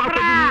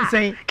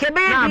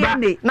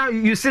 now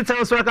you sit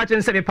also catch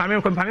and say, a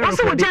parent companion.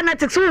 Also,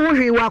 genetics,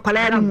 who walk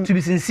to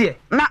be sincere.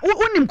 Now, who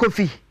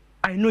Kofi?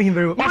 I know him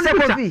very well. What's a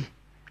coffee?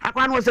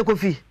 Aquan was a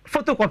coffee.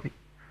 Photocopy.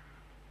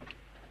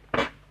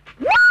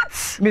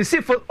 What? Me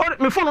see for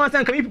me phone one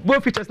time can you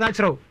both pictures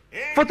natural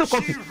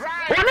photocopy.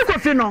 One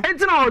coffee no.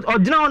 It's not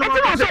original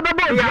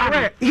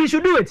no. He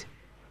should do it.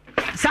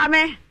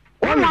 Same.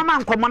 One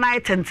man come on I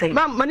tente.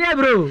 Mama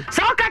bro.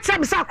 So catch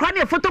am say akra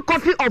na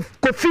photocopy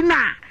of coffee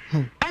na.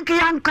 Enke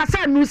yan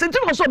kasa nu se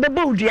tun so be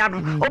bodua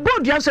no.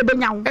 Obodua so be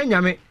nya wo.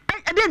 Enya me.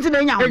 E dey nti na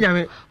nya wo. Enya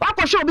me. Wa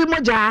ko show obi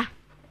moja.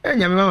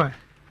 Enya me mama.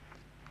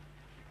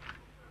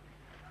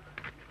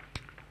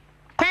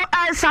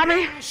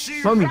 Sabe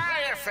mommy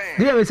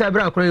dia me say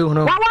bra akora you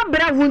no wa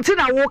bra hunti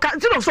na wo ka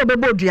ti no so be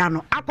bodua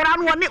no akora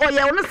no woni oye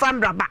woni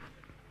Sandra ba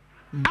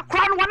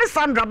akora no woni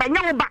Sandra ba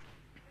nya wo ba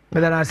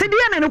medana se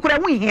dia na no kura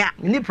hu hia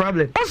ni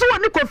problem also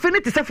woni Kofi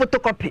ni ti say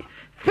photocopy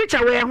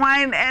picture we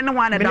hwan and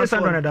one and that's wo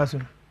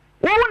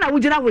na wo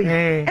gina we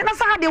e na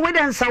sa de we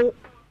den saw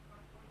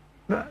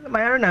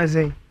my na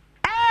say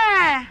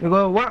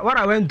because what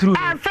I went through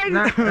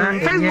Facebook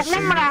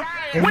mumra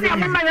woni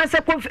amama ya say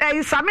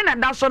Kofi same na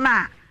da so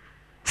na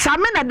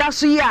Same na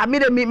daso yi a me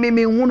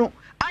hunu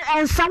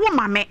ensa wo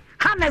mame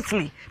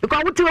honestly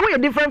because we are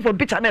different from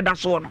picture na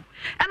daso no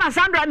and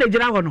Sandra na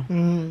jira ho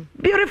no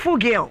beautiful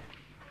girl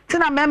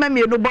tina meme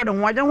me no bodo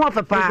ho aje ho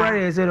fepa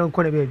where say don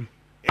call the baby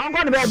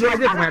uncle the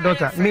baby my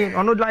daughter me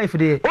on no life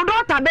dey o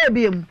daughter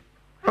baby em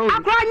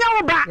akwa anya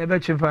wo ba e be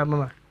chifa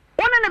mama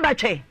one ne ba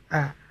che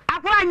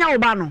akwa anya wo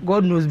ba no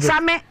God knows best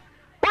same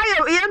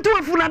why ye nto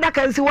afu na da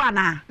kan si wa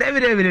na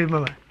David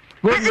mama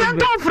God knows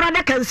best afu na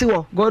da kan si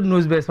wo God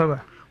knows best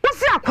mama What's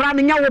your crown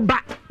in your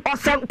back or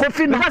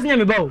Kofi? What's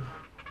your bow?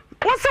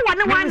 What's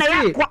the one na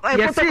ya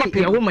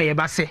photocopy? A woman, ya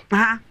basse.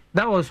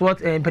 that was what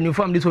penny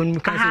form this one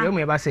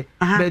can say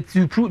but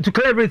to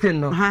clear everything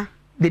no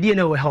the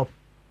DNA will help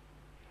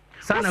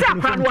sana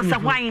was a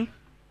wine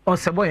or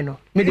saboy no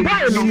me de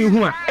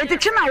hu a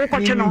etichina wo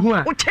kwache no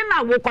wo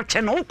chena wo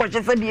kwache no wo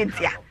kwache se bi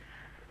entia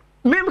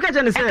me ka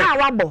chene say ka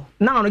wabo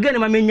now no get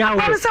ma menya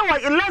wo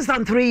say in less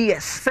than 3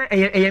 years say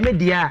eye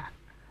media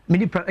me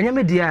di enya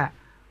media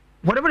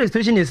whatever the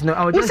situation is no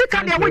I'll just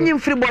thank her.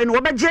 Free boy no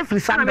oba Jeffrey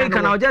Sandra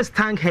can I'll just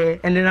thank her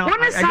and then I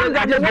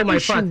just do my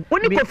part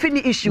when you coffee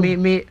issue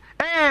me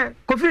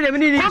coffee the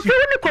mini issue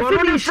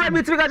coffee issue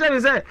me try me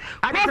say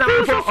I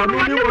dey for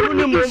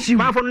only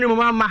ma for no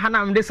ma hana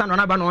am dey Sandra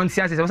na ba no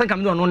ntia say say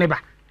kam no neba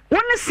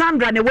when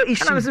Sandra ne wo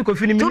issue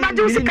to na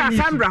just ka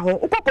Sandra ho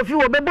uko coffee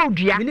wo be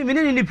bodua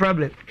me ni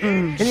problem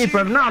any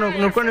problem now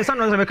no ko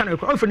Sandra say be kan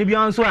o for ni bia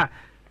nso a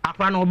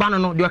akwa no ba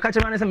no de o ka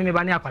chema ne say me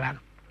ba ne akwala no.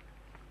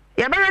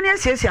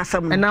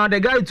 And now the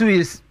guy too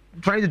is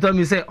trying to tell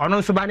me say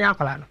ono so bani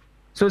akwala.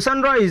 So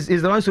Sandra is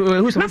the one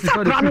who's supposed to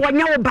tell the truth.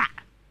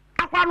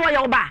 Akwa no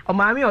ya oba. O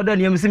maami odo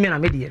ne yemsi me na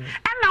media.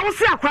 And now we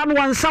see akwa no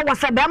wansa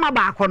wasa be ma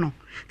ba akwa no.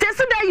 Tell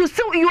that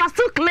you are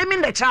still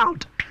claiming the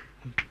child.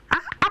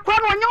 Akwa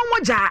no nya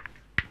omoja.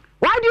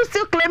 Why do you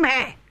still claim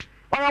her?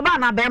 Or oba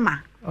na be ma?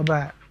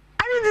 Oba.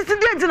 And this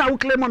is na we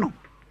claim no.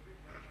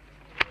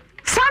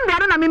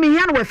 Sandra na me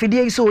hia no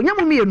afidie so nya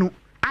mo mienu.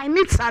 I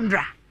need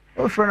Sandra.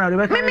 Oh, friend,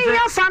 me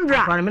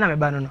Sandra.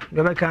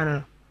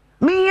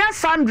 Me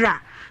Sandra.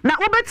 Na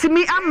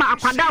obetimi ama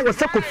akwada wo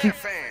se kofi.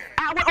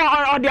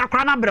 Or the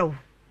akrana bro.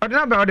 Or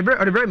the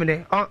bread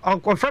me.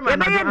 Or from my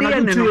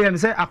 2 AM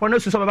say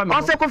akwana suso baba me.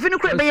 O se kofi no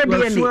kure be ye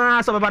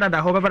DNA. So baba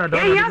da ho baba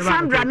da.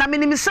 Sandra na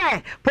me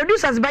say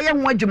producers be ye ho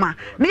adwuma.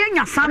 Na ye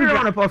nya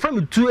Sandra. Or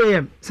from 2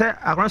 AM say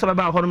akwana so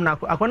baba ho no na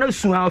akwana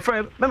su ha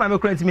friend me ma me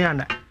kura ntimi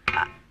anda.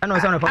 Ana o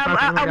say no papa.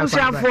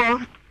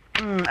 Abusiafo.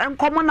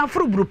 Enkomo na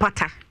furuburu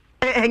pata.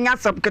 Enya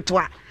sab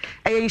ketwa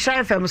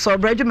Isha FM so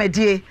Obra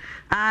medie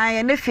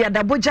ne fia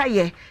da boja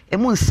ye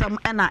emu nsam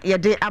na ye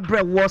de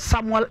abre wo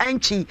Samuel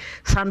Enchi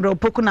Sandra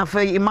Opoku na fa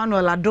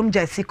Emmanuel Adom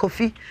Jesse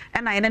Kofi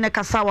na ye ne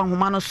kasa wa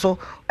homa no so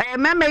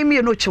mema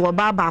imi no chi wo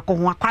ba ba ko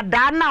ho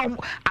akwada na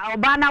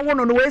oba na wo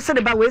no we se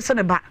ne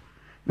ba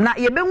na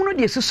ye behunu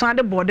de susu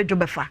ade bode dwo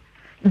befa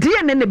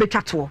de ne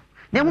betwato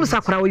na emu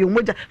sakora wo yo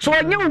moja so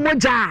onye wo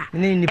moja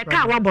e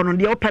ka wa bono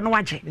de ope no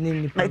waje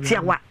na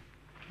tia wa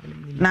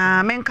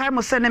na menkai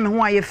mo se ne me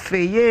ho aye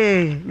fe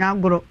ye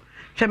nyagoro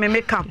hwe me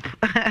makeup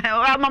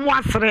mamu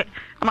asre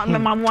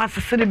mamu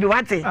asre bi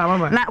wate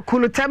na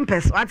cool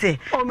tempest wate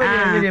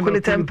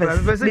cool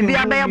tempest bibi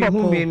abaye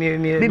boko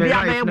bibi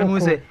abaye boko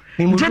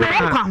jeno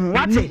kwa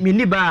wate me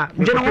ni ba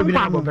jeno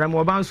kwa bra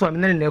mo ban so am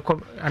ne ko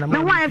me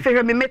ho aye fe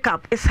hwe me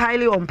makeup is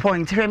highly on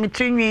point hwe me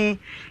trinwi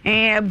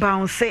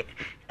bounce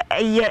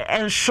ye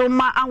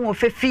enshoma anwo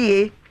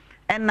fefie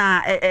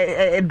na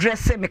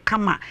dress me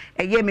kama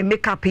ye me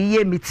makeup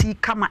ye me ti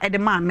kama e de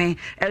ma me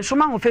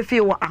shoma ho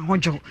fefe wo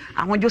ahojo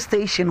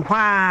station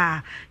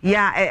hwa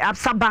ya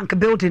Absa Bank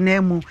building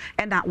name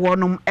na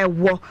wonom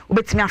ewo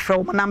obetimi afra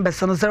wo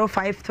numbers no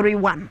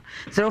 0531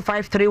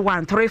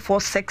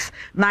 346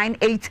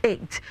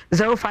 988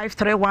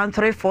 0531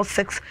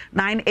 346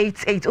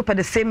 988 open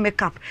the same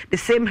makeup the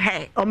same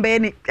hair ombe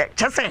ni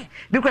chese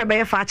bi kura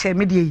be fa che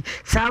me die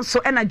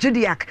sanso na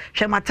Judiac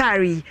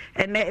hwematari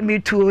ene me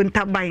tu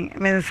ntaban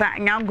mensa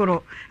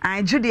nyangoro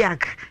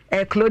Judiac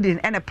clothing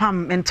and a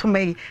pam into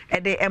me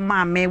de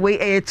me we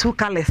 2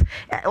 colors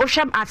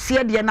osham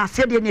asie de na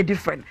asie de na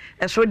different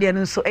so de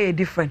no so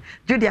different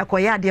Judiac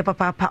ya de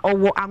papa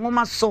owo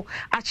angoma so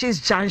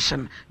Achis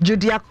Junction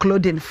Judiac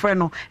clothing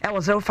freno it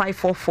was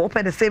 0544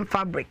 per the same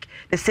fabric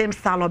the same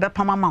style of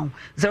pama mount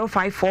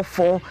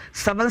 0544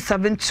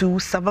 772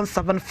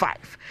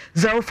 775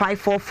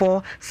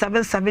 0544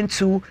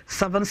 772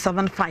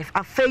 775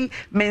 afei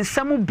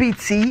mensamu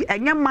BT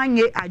enya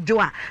manye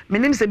ajoa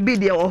menim se bi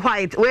de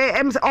white we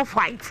em off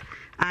white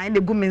and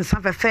the gumen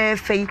safa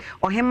fe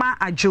ohema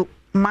ajo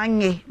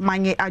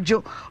manye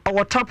ajo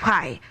or top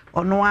high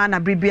or no na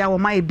bribia wo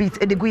my beat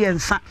edegu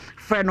yensa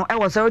friend no e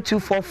was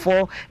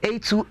 0244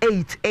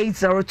 828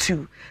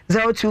 802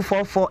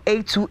 0244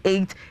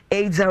 828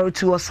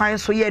 802 or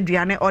science so ye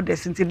aduane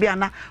orders nti bia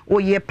na wo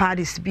ye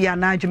parties bia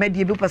na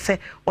dwumadi bi pese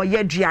o ye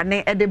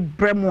aduane e de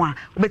bremu a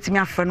obetimi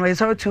afre no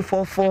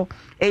 0244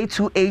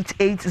 828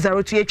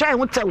 802 ye try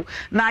hotel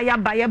na ya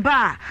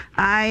ba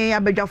ai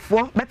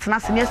abadwafo betena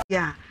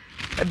senesia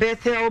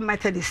Bethel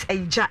Methodist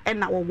eja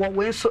na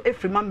wo so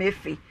efrima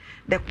mefi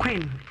the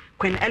Queen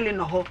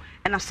Eleanor ho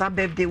and a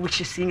birthday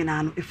which is singing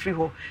na efri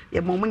ho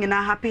ye momu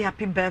nyina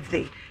happy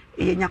birthday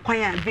ye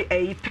nyakwan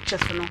bi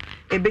pictures no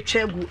e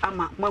betwegu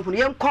ama mahunu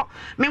ye nko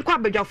menkwa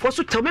abadwafo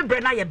so tell me bre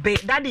na ye be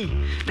daddy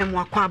me mo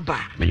akwa ba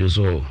me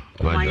yoso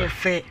my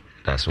fe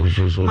that's so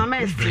mama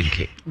is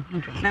drink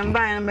na mba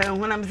na me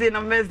huna mzi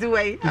na mezi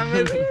way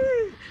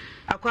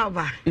akwa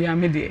ba ya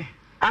me de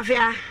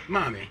afia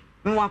mama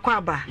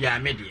Mwakwaba ya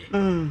medie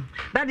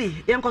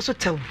daddy yenko so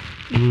tew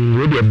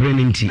we dey brain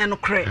nti na no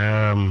kre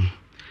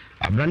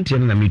abrantie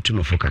na metu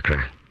no fo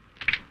kakra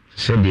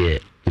said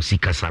the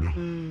usikasa no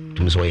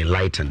to me so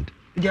enlightened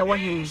dia wo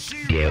he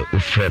dia o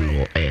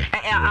friend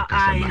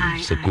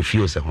se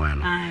kofio se ho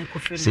ano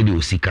se di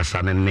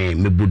osikasa ne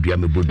mebodua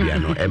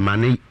no e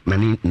mane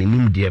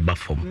nim dia ba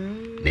fom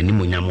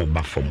nanim onyam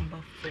ba fom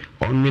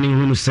onwini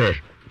hunu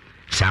se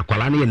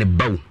akwala ne ne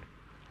bawo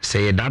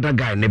se dada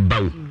guy ne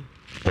bawo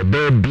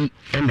obabi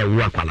ena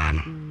wo akwala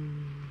no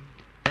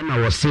ena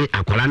wo se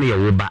akwala ne ye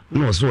wo ba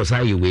na wo so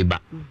sa ye we ba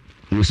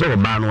no so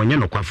ba no onye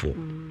no kwafo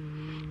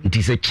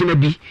nti se kina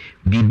bi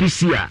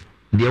BBC a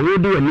de wo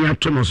do ani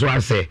ato no so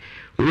ase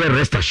we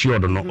rest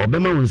assured no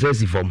obema won se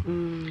si fom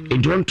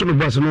ejonto no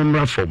boss no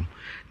mra fom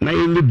na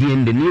ye ne die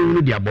nde ne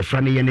wo de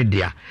abofra ne ye ne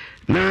dia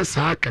na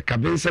sa kaka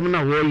bensem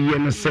na wo ye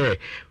no se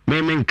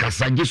memen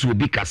kasa jesu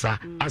obi kasa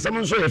asem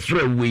nso ye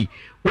fra we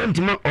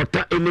wantima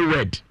ota any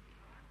word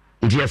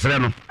nti yesre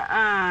no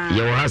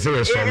ye wo ha se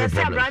ye solve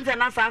problem brand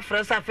na sa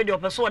fra sa fe de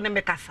opeso ne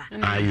me kasa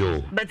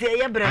ayo but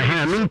ye bre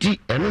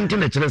enu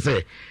na kire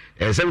se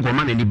sem ko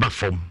man ni ba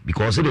form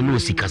because they know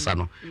sikasa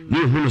no ni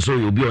hu no so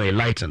you be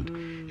enlightened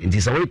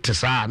nti sa we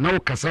tesa na wo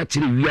kasa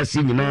tiri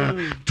wiase nyina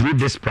through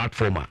this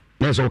platform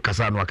na so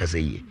kasa no akasa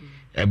yi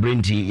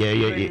ebrenti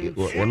ye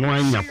wono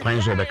anya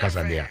kwan so be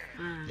kasa dia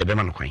e be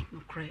ma no kwan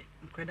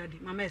daddy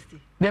mama esti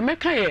de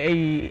meka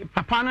ye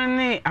papa no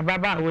ne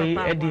ababa we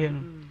edie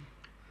no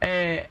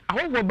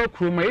ahogwo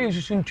bakuru ma ye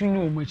susu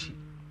ntunu o machi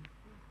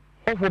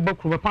ohwo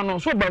bakuru papa no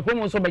so ba ko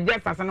mo so ba ja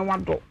sasa ne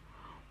wado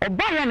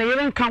oba ya na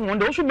yere nka won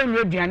de wo so ba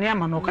nwe aduane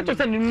ama no ka to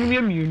se ne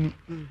nnu mienu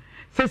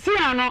sesi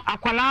ano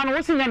akwala no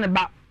wo sinya ne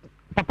ba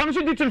papa no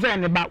so ditum se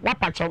ne ba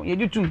wapacho ye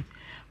ditum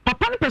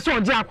papa no pese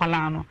oje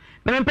akwala no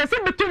na me pese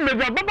betum me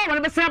baba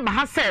won be se ba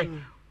ha se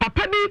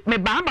papa bi me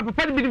ba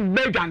papa bi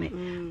be aduane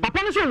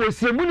papa no so wo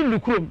sie mu ni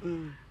lukrom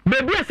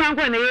bebi asan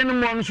kwa na yere no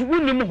mo no so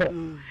wunni mo ho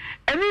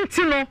eni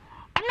nti no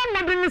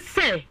amamade ni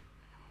se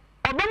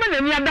obama na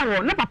ni ada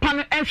ho na papa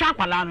no ehwa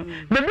akwala no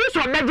bebi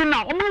so obeje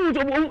na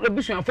omo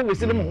ebusuafo wo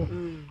sile mo ho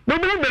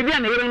bebi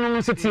na yere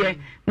no so tie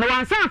na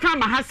wansa afa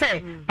ma ha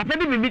se papa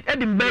bi bibi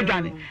edim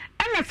bedwane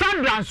ena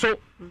Sandra so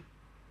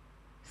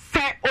se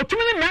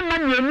otumi ni mama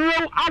mienu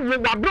awo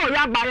wabro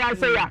ya ba ya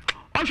se ya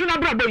ohuna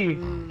bra bayi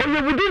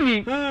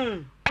oyewudini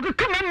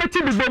okeka mama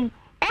ti bibom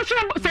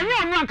ohuna se ni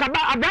onu anka ba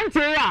abante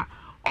ya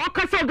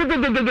okasa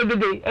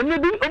gogogogogogog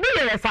emebi obi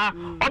ye sa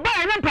oba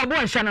ye na pabo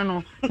ehye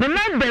no ne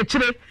na da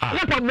kire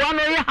na pabo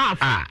no ye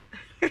half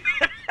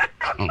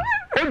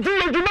oju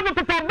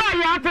papa ba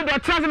ya afa do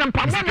trans na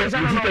pabo na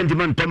ehye no no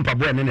man tom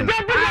pabo ne ne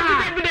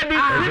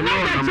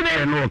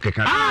no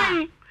okeka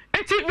ai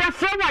eti ya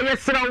fwa ye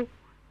sraw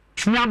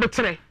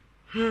nyabotre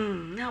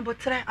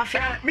nyabotre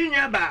afa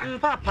minya ba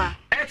papa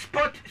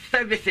export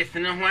services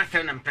no ho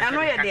asem na mpesa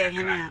ano ye de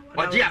hene a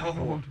oji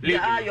ahoho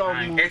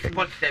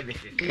export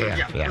services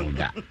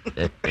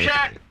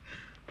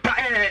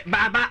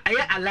baba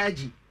aye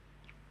alaji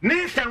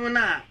ni sam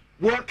na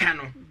wo ka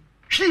no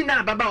hwi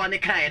na baba woni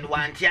kan e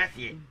wanti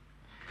ase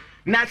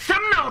na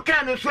sam na o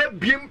kan no so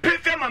biem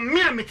pefe ma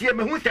me ametie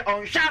me hu se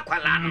on hwa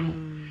akwala no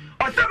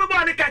o se baba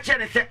woni ka che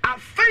ne se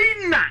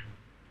afeina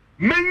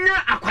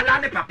menya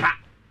akwala ne papa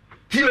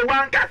ti o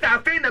wan ka sa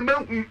afeina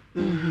mehu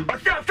o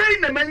se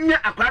afeina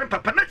menya akwala ne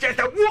papa na che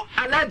se wo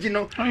alaji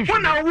no wo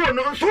na wo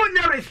no so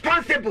nya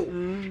responsible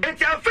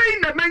enti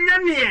afeina menya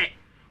ne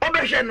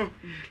obehwe no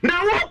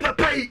na wo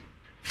papa yi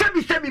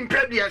sebi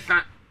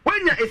mprabiasa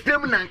wanya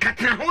estem na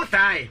nkatena ho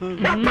sai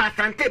wo pa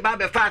sante ba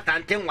be fa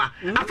sante nwa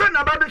afa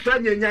na ba be so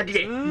anyanya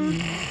de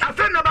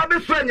afa na ba be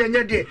so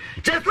anyanya de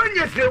che so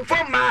nya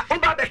srem ma wo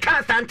ba be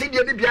ka sante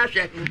de ni bia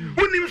hwe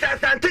unim sa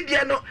sante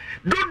de no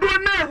dodo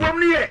na wom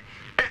ne ye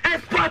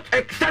export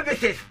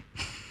services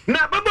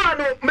na baba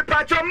no me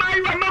pa cho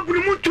mai wa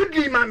maguru mu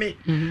tudi mame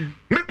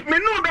me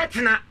no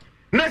betina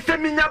na se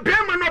minya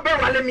bema no be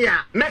wale mi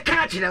a me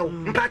ka kire wo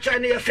mpacho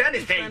ne ye fre ne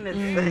sei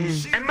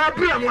e ma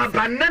bra mo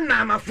abanna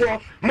na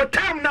amafo mo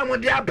tam na mo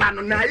de aba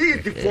no na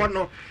yizifo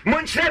no mo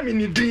nkyere mi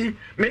ni din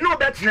me no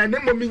betina ne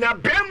mo minya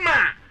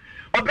bema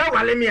obe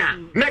wale mi a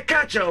me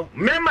ka kire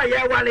me ma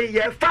ye wale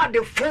ye fa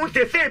de fun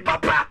se sei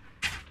papa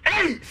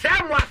hey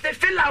samo ase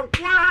fila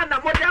kwa na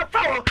mo de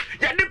fa wo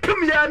ye de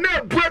pum ya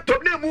na bueto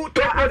ne mu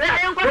to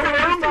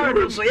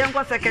so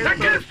yenko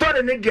second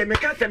story ne de me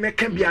ka se me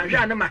ka bia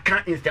hwa na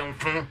maka instant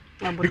fun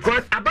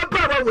because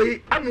ababa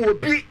we am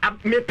obi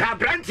me pa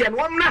branch and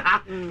wom na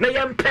ha na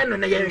yem pen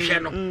na yem hwe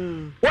no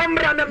wom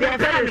bra na me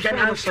pen hwe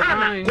na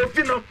sana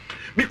kofi no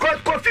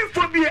because coffee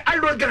for be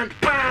arrogant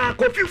pa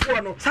coffee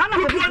for no sana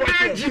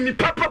coffee Jimmy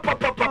papa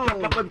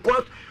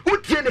because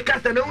utie ne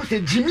kasa na unse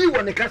Jimmy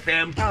wo ne kasa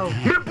em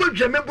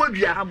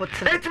mebodua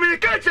et me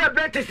ka cha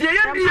branch se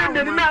ye die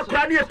ne na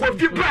akra ne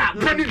coffee pa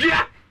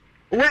bonidua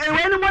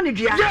we no money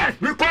dia yes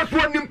because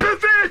when him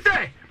prefer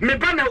say me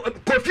ba na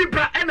coffee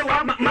bra ene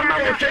wa mama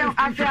wo hwe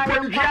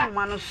bonidua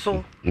mama no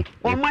so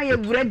o ma ye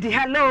ready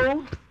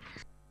hello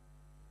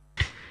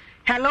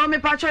me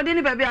pacho di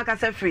ni baby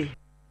akase free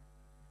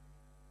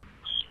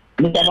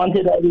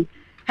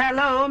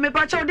hello me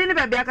pacho di ni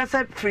baby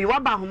akase free wa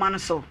ba homa no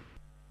so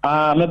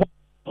me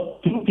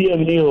 2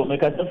 PM ni o me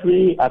kase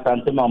free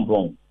asante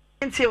mambon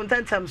enti on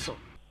tantem so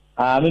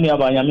me ni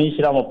abanya me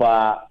hira mo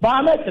pa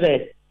ba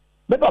metre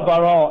Me papa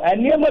ro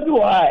eniema bi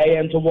wa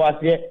ento bo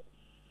ase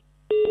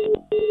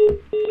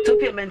 2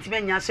 payment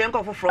men nya so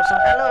enko foforo so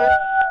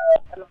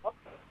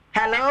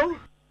hello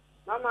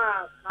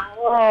mama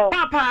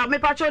papa me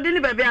pacho di ni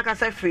baby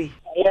akasa free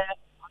yeah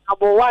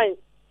abo wine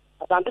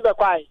atanti be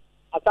kwai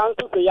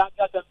atanti be ya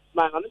ga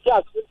man am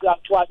just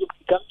to adu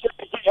come to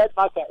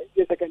headmaster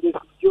in secondary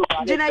school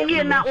jina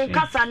yie na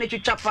unkasa ne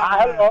twitwapa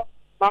hello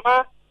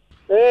mama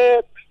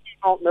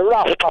no me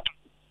ra ho papa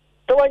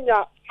to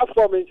wanya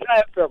afọ me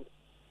nsa FM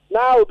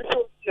na obi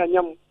so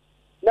nyanyam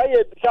na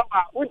ye bisa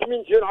ma untimi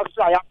njire na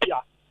so ya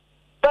pia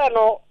then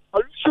no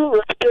olusu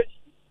reputation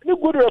ni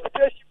good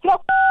reputation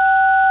clock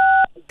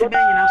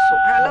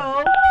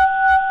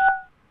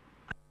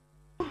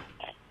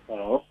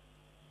hello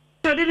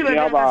so did you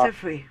be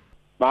free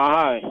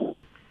hi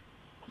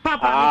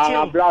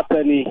papa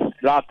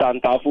blata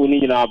ntafu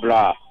ni na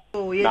bra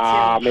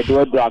na me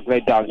do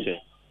great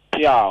dance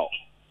tia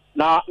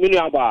na minu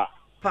aba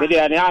me de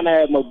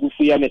ana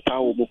magufu ya metan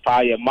wo mu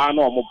pa ye ma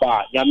na omo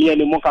ba nyame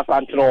ni mu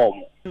kasa ntre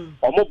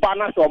omo ba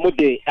na so omo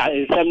de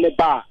ensem ne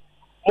ba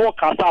mo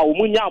kasa o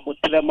mu nya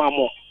abotre ma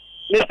mo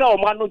me se o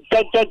ma no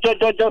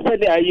jojo se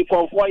de ayi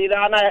konfo yi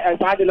na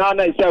esade na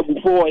na ise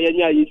agufu o ye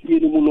nya yi tie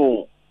ni mu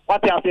no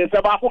what ya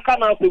se ba ko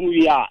kana se mu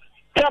wi a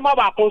se ma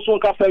ba ko so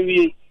kasa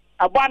wi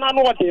abana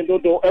no wote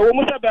dodo e wo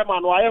mu se be ma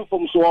no aye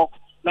mfom so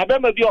na be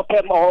ma bi o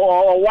pe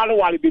o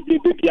wale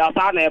bibi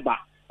asa na eba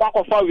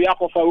kwakofa wi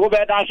akofa wo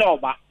be da sha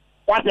oba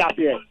what ya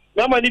se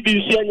na ma ni bi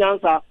nsu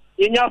nyansa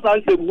nyansa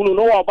nsebunu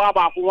no wo ba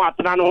ba ko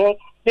atena no ho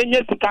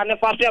nye sika ne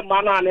fa se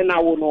ma no ane na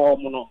wo no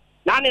mo no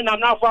na ne na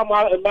na fa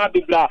ma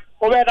bibla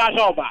o be da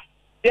sha oba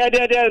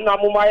de na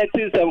mo ma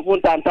yeti semfu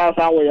tanta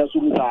sa wo ya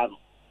sumu sa no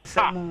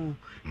samu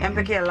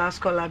empeke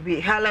last caller be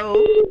hello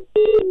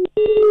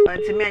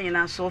anti me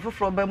anyina so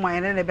foforo be mo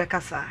ene ne be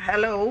kasa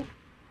hello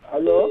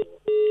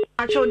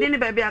acho dini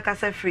baby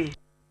akasa free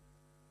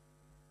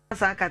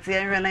asa kati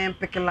enwe na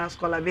empeke last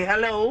caller be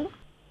hello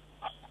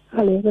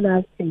good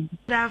afternoon.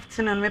 Good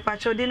afternoon. Me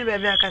pacho dini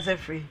baby akasa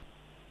free.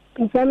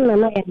 Nsem na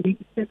na yende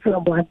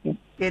sefro boate.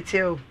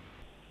 Yetio.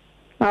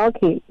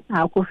 Okay.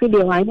 Ako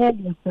video wanya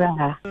di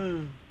fra.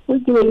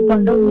 Uji we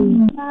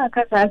kondo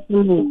akasa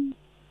sini.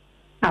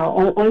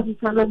 On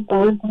sana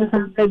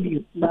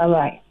kabi.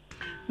 Bye.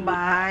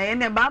 Bye.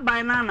 Ne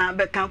bye na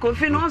be kan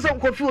kofi no so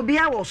kofi obi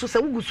a wo so se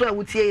wuguso a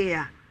wutie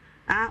ya.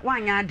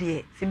 Wanya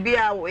ade si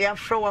bia ya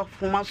fra wa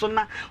fuma so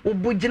na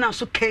obugina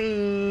so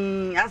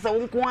kan asa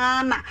wonko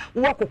ana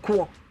wo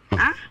kokko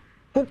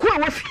kokko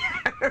wa fi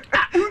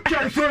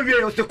uncha so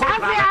wie o se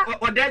kokko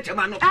o de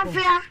chema no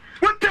afia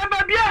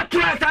wotaba bia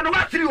trasa no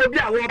wasiri obi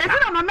a wo pa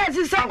na mama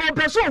esi se o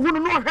peso ohunu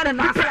no hwere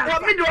na afia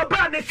o mi de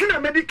oba ne sina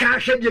medical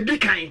hwe de di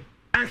kan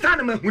ansa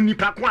na mahuni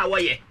pa ko a wo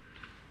ye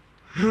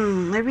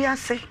maybe I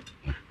say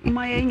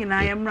my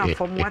nyina ya mra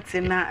from what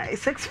na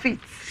 6 feet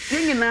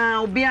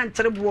nyina obi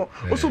ancherebo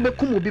oso be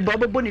kum obi ba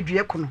obebo ne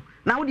dua kono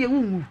na wo de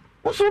wu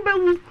oso be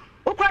wu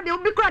okwa de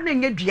obi kwa na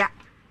nya dua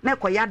na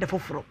ekoya de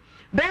foforo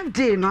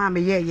birthday no am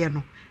ye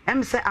no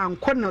em say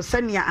anko no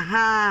sania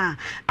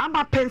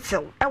ama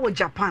pencil e wo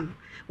Japan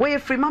we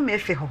free mama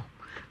efe ho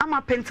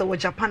ama pencil wo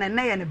Japan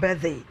na ye ne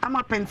birthday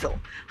ama pencil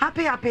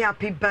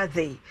happy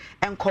birthday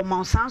en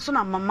common sanso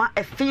na mama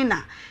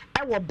Efina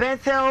e wo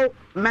Bethel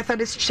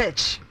Methodist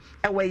Church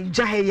ewe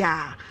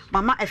Jahaya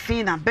mama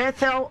Efina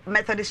Bethel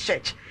Methodist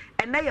Church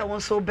and na ye won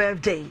so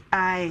birthday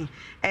ai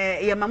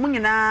ye mamu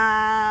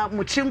nyina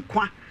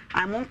muchinkwa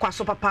amon kwa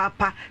so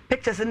papa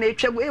pictures na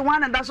etwa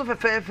one and that so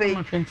fefe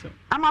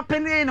ama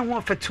penny no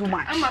ho for too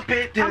much ama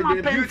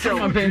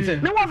pencil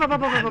no one for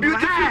papa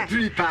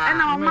and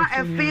mama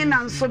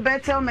Efina so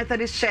Bethel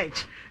Methodist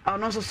Church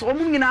no so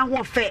omu nyina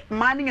ho fe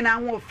man nyina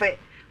ho fe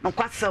no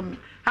kwasam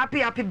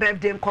happy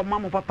birthday nkoma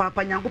mo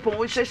papa nyankopon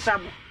wo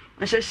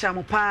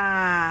hyehyam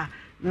pa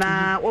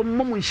na o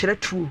momu nhyira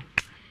tu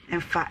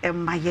emfa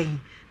emayen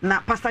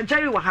na Pastor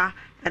Jerry wa ha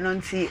eno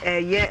nti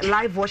ye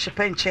live worship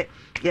enche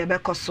ye be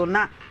koso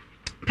na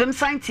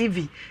Pemsign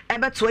TV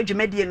ebeto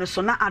adwumade no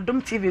so na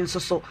Adom TV nso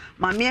so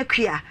mame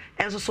akua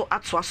enso so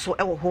ato so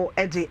ewo ho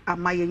ede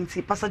amayen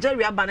nti Pastor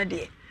Jerry aba ne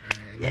de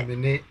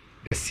ne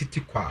the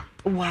city choir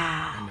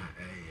wow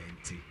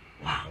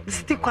the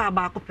city choir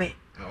ba ko pe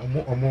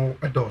omo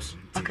edos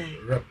okay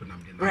rep na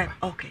me na rep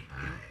okay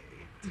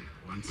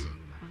one song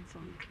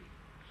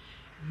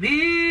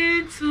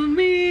Me to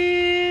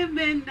me,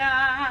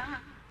 Menda.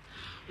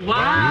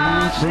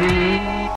 Wow.